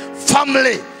leg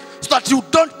firmly so that you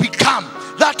don't become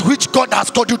that which God has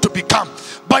called you to become.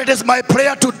 But it is my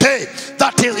prayer today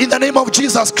that in the name of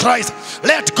Jesus Christ,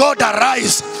 let God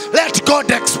arise. Let God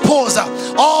expose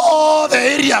all the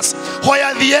areas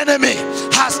where the enemy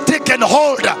has taken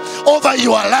hold over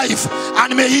your life.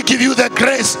 And may he give you the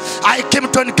grace. I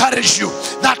came to encourage you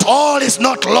that all is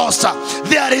not lost.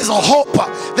 There is a hope.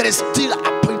 There is still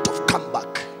a point of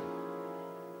comeback.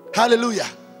 Hallelujah.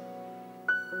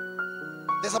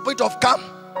 There's a point of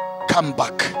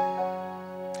comeback.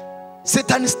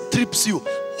 Satan strips you.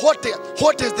 What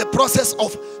is the process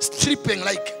of stripping?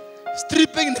 Like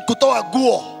stripping ni kutoa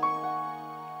guo.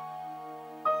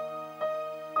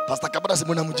 Pastor Kabada si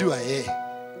mnamjua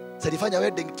Salifanya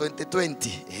wedding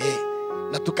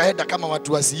 2020 na tukaenda kama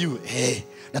watu wa CU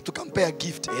na tukampea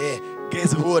gift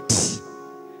guess what?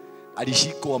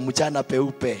 Alishikwa mchana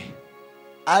peupe.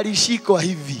 Alishikwa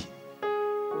hivi.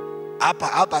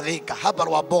 Hapa Thika, hapa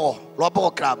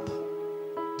Rwabo Club.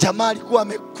 Jamaa alikuwa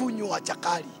amekunywa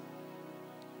chakali.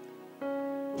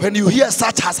 When you hear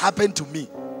such has happened to me,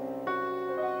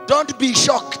 don't be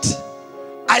shocked.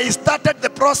 I started the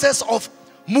process of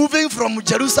moving from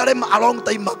Jerusalem a long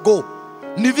time ago.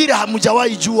 Ni vile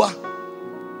hamjawahi jua.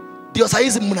 Ndio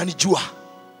saizi mnanijua.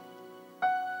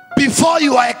 Before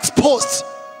you are exposed,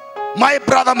 my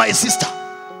brother, my sister,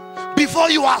 before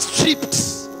you are stripped,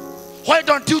 why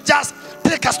don't you just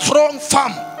take a strong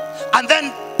farm and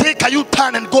then take a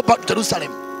U-turn and go back to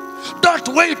Jerusalem? Don't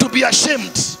wait to be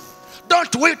ashamed.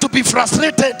 Don't wait to be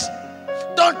frustrated.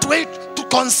 Don't wait to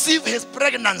conceive his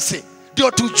pregnancy.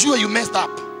 Ndio tujue you messed up.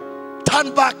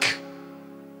 Turn back.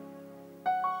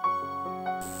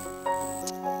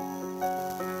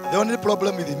 The only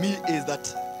problem with me is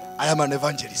that I am an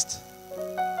evangelist.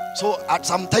 So at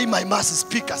some time I must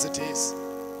speak as it is.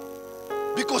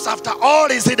 Because after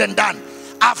all is said and done,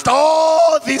 after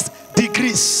all these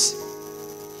degrees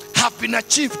have been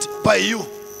achieved by you,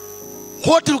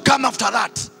 what will come after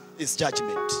that is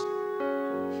judgment.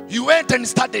 You went and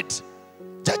studied.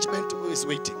 Judgment is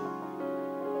waiting.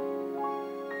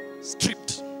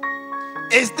 Stripped.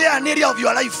 Is there an area of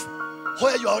your life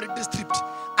where you are already stripped?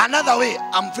 Another way,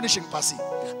 I'm finishing, Percy.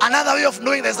 Another way of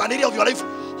knowing there's an area of your life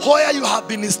where you have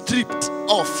been stripped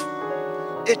off.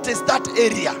 It is that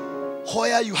area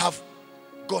where you have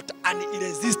got an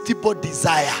irresistible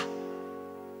desire.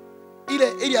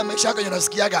 Ile ya maisha yako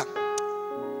unasikiaga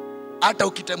hata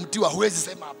ukitemtiwa huwezi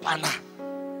sema hapana.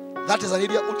 That is an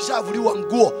area ulishavuliwa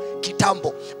nguo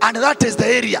kitambo, and that is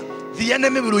the area the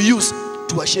enemy will use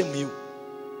to shame you.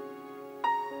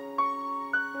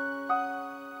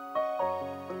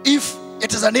 If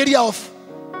it is an area of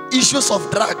issues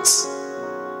of drugs,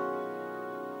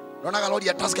 unaona lori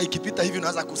ya Tusker ikipita hivi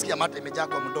unaanza kusikia mate imejaa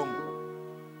kwa mdomo.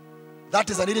 That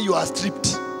is an area you are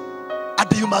stripped,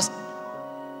 and you must.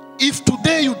 If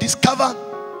today you discover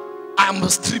I am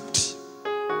stripped,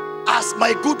 as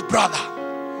my good brother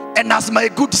and as my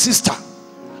good sister,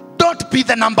 don't be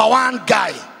the number one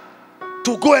guy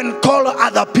to go and call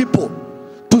other people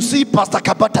to see Pastor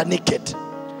Kabata naked.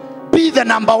 Be the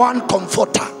number one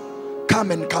comforter.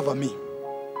 Come and cover me.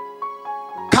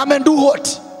 Come and do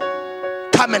what?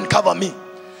 Come and cover me.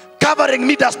 Covering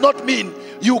me does not mean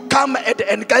you come and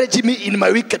encourage me in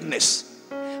my wickedness.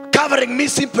 Covering me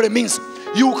simply means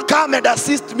you come and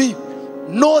assist me.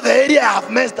 Know the area I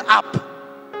have messed up.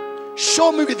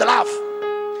 Show me with love.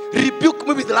 Rebuke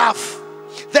me with love.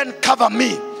 Then cover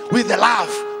me with the love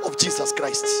of Jesus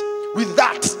Christ. With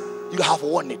that, you have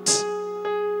won it.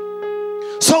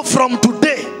 So from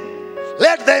today,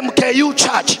 let the MKU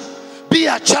church be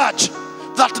a church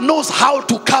that knows how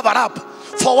to cover up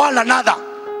for one another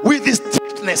with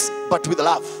strictness but with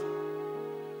love.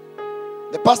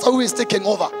 The pastor who is taking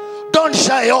over, don't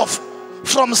shy off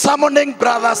from summoning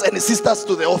brothers and sisters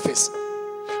to the office.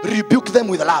 Rebuke them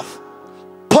with love.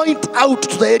 Point out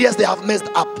to the areas they have messed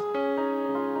up.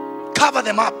 Cover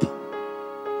them up.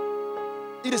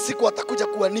 Ili siku watakuja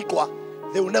kuanikwa,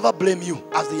 they will never blame you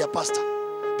as their pastor,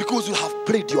 because you have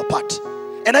played your part.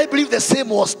 And I believe the same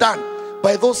was done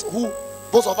by those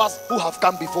of us who have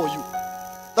come before you.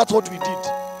 That's what we did.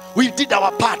 We did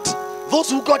our part.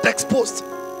 Those who got exposed,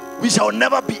 we shall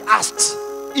never be asked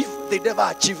if they never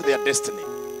achieve their destiny.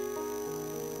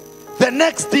 The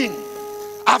next thing,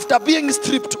 after being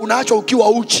stripped, unaachwa ukiwa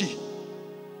uchi,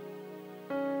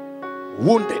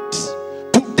 wounded.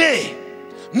 Today,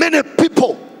 many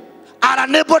people are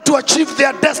unable to achieve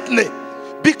their destiny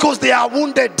because they are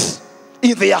wounded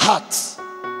in their hearts.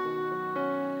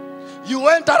 You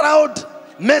went around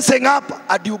messing up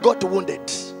and you got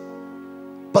wounded.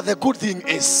 But the good thing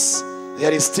is,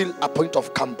 there is still a point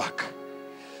of comeback.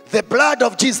 The blood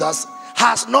of Jesus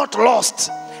has not lost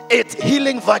its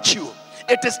healing virtue.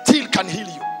 It still can heal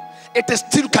you. It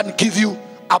still can give you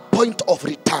a point of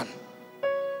return.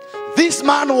 This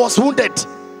man was wounded,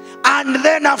 and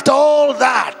then after all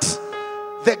that,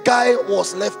 the guy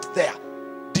was left there,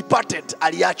 departed,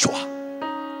 aliachwa.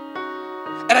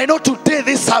 And I know today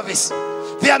this service,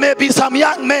 there may be some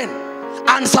young men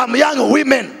and some young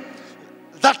women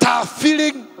that are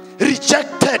feeling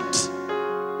rejected,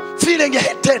 feeling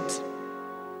hated.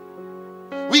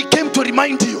 We came to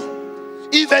remind you,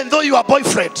 even though your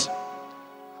boyfriend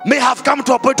may have come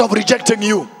to a point of rejecting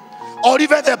you, or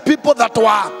even the people that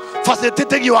were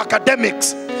facilitating your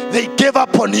academics, they gave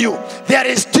up on you, there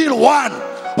is still one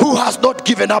who has not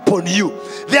given up on you.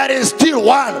 There is still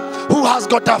one who has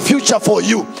got a future for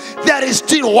you. There is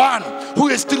still one who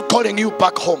is still calling you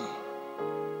back home.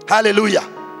 Hallelujah.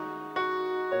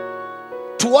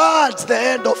 Towards the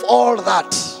end of all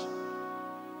that,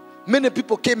 many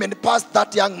people came and passed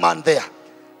that young man there.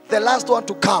 The last one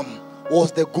to come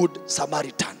was the Good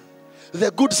Samaritan.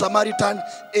 The Good Samaritan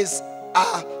is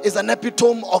an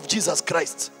epitome of Jesus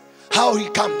Christ. How he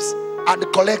comes and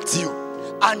collects you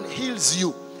and heals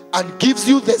you and gives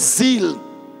you the zeal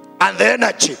and the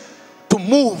energy to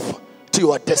move to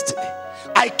your destiny.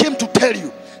 I came to tell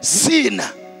you, sin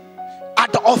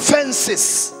and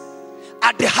offenses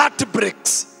and the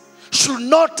heartbreaks should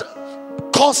not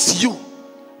cause you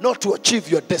not to achieve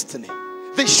your destiny.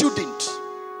 They shouldn't.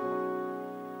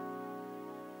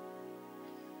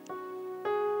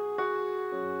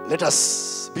 Let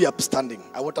us be upstanding.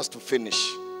 I want us to finish.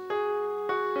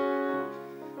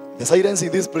 The silence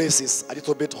in this place is a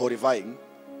little bit horrifying.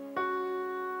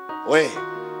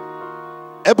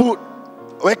 Ebu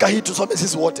weka hii tusome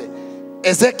sisi wote.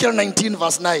 Ezekiel 19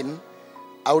 verse 9.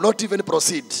 I will not even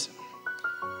proceed.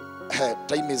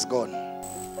 Time is gone.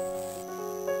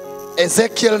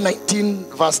 Ezekiel 19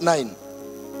 verse 9.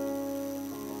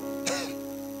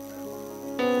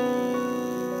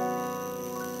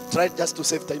 Try just to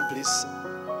save time, please.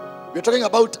 We're talking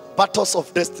about battles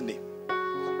of destiny.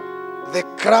 The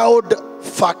crowd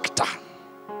factor.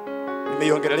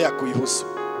 Nimeiongelea kuihusu.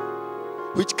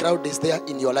 Which crowd is there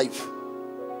in your life?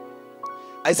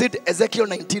 I said Ezekiel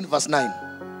 19 verse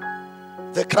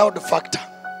 9. The crowd factor.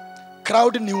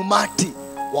 Crowd ni umati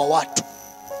wa watu.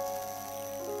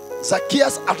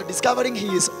 Zacchaeus, after discovering he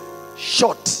is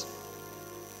short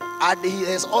and he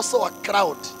is also a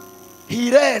crowd,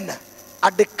 he ran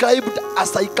and climbed a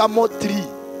sycamore tree.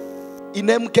 In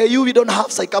MKU, we don't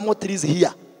have sycamore trees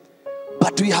here,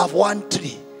 but we have one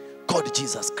tree called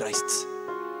Jesus Christ.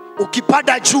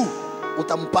 Ukipanda juu,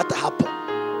 utampata hapo.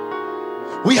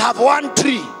 We have one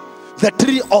tree, the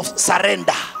tree of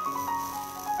surrender.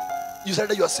 You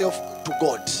surrender yourself to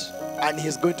God, and He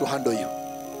is going to handle you.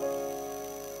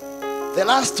 The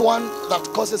last one that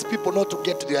causes people not to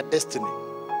get to their destiny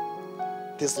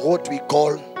is what we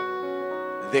call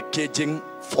the caging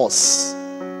force.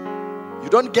 You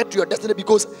don't get to your destiny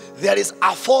because there is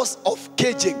a force of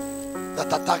caging that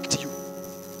attacked you.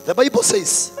 The Bible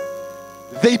says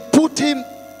they put him,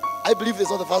 I believe this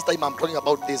is not the first time I'm talking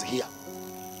about this here.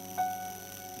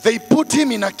 They put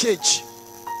him in a cage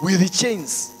with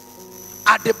chains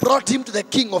and they brought him to the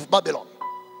king of Babylon.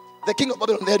 The king of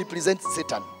Babylon there represents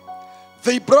Satan.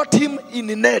 They brought him in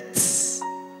nets.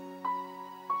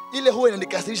 Ile huwa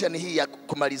inanikasirisha ni hii ya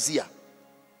kumalizia.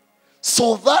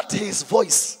 So that his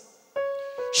voice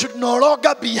should no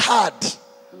longer be heard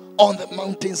on the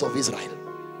mountains of Israel.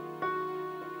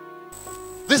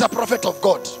 This is a prophet of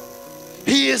God.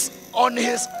 He is on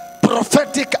his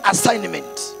prophetic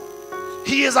assignment.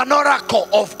 He is an oracle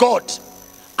of God,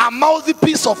 a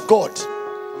mouthpiece of God.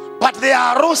 But there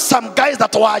arose some guys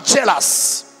that were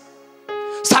jealous.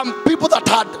 Some people that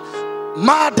had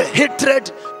mad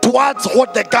hatred towards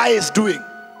what the guy is doing.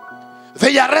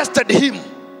 They arrested him,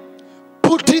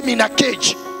 put him in a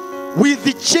cage with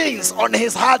the chains on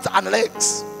his hands and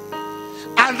legs.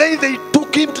 And then they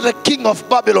took him to the king of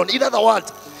Babylon. In other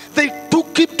words, they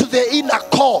took him to the inner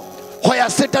core where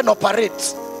Satan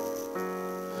operates.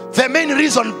 The main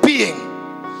reason being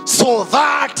so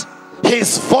that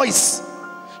his voice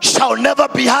shall never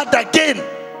be heard again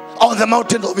on the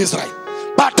mountain of Israel.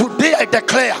 But today I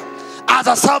declare, as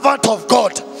a servant of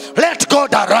God, let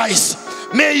God arise.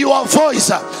 May your voice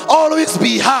always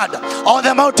be heard on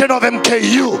the mountain of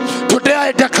MKU. Today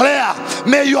I declare,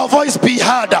 may your voice be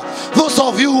heard. Those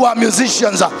of you who are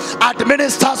musicians and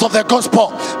ministers of the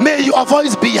gospel, may your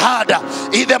voice be heard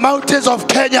in the mountains of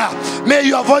Kenya. May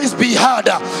your voice be heard.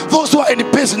 Those who are in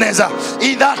business,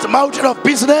 in that mountain of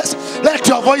business, let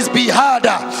your voice be heard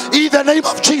in the name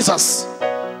of Jesus.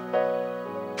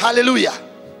 Hallelujah.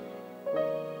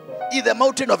 In the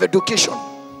mountain of education,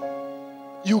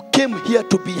 you came here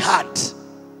to be heard.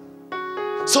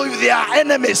 So if there are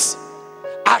enemies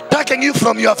attacking you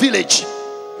from your village,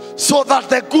 so that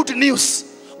the good news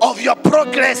of your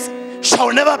progress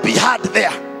shall never be heard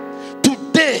there,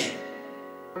 today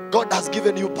God has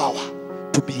given you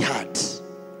power to be heard.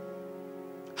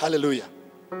 Hallelujah.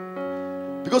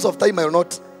 Because of time I will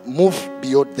not move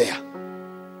beyond there,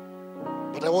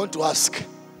 but I want to ask,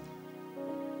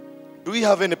 do we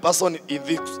have any person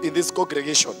in this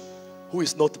congregation who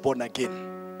is not born again?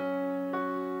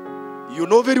 You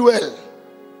know very well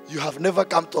you have never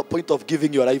come to a point of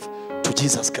giving your life to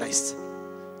Jesus Christ.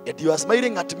 And you are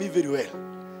smiling at me very well,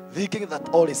 thinking that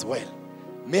all is well.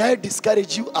 May I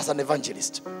discourage you as an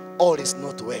evangelist? All is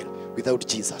not well without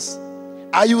Jesus.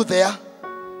 Are you there?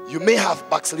 You may have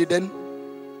backslidden.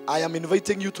 I am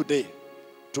inviting you today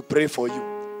to pray for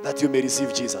you that you may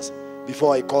receive Jesus.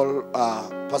 Before I call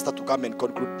Pastor to come and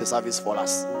conclude the service for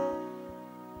us.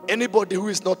 Anybody who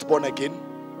is not born again,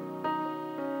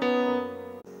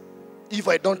 if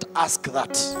I don't ask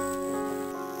that,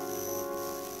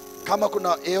 kama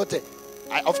kuna yeyote,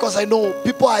 of course I know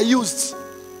people are used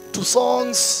to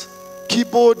songs,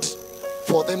 keyboard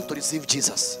for them to receive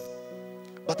Jesus.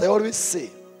 But I always say,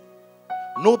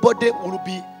 nobody will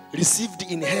be received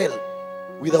in hell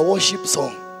with a worship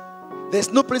song.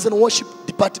 There's no place in worship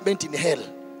department in hell.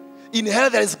 In hell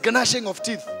there is gnashing of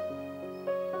teeth.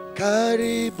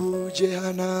 Karibu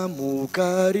jehanamu,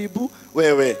 karibu.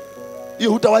 Wewe,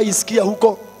 hiyo hutawahi isikia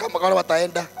huko kama kana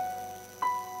wataenda.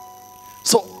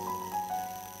 So,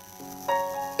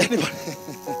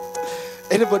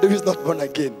 anybody who is not born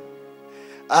again,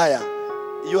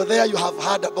 you're there, you have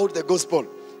heard about the gospel.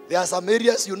 There are some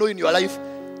areas you know in your life,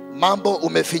 mambo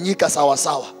umefinyika sawa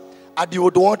sawa, and you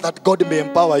would want that God may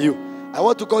empower you. I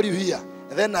want to call you here,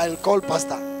 and then I'll call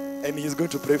Pastor, and he's going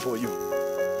to pray for you.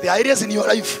 The areas in your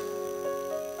life,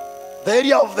 the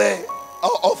area of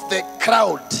the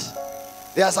crowd,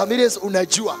 there are some areas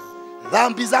unajua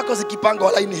dhambi zako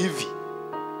zikipanga line hivi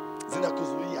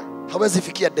zinakuzuia hawezi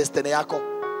fikia destiny yako,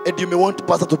 and you may want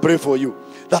Pastor to pray for you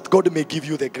that God may give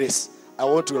you the grace. I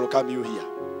want to welcome you here.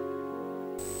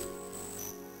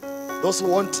 Those who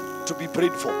want to be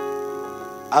prayed for,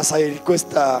 as I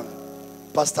request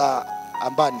Pastor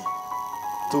Ambani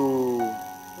to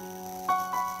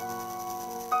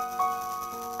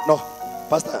No,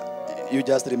 Pastor, you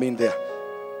just remain there.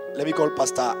 Let me call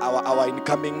Pastor, our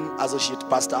incoming associate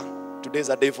pastor. Today is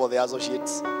a day for the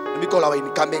associates. Let me call our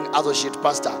incoming associate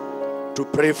pastor to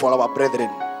pray for our brethren.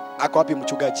 Ako wapi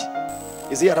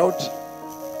mchungaji? Is he around?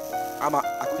 Ama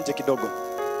akunje kidogo.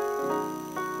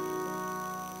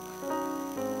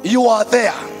 You are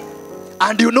there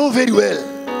and you know very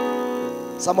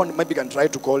well. Someone maybe can try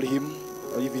to call him,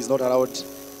 or if he's not around.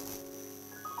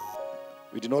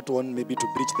 We do not want maybe to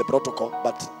breach the protocol,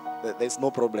 but there's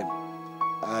no problem.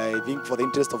 I think for the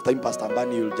interest of time, Pastor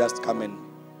Ambani will just come in.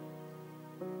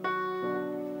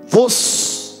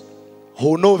 Those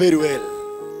who know very well,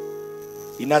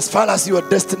 in as far as your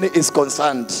destiny is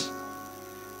concerned,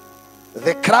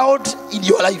 the crowd in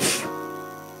your life,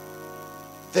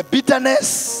 the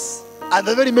bitterness, and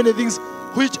the very many things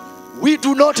which we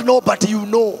do not know, but you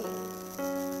know,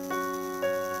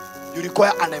 you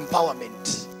require an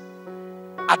empowerment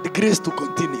and the grace to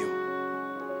continue.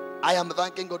 I am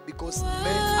thanking God because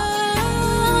men are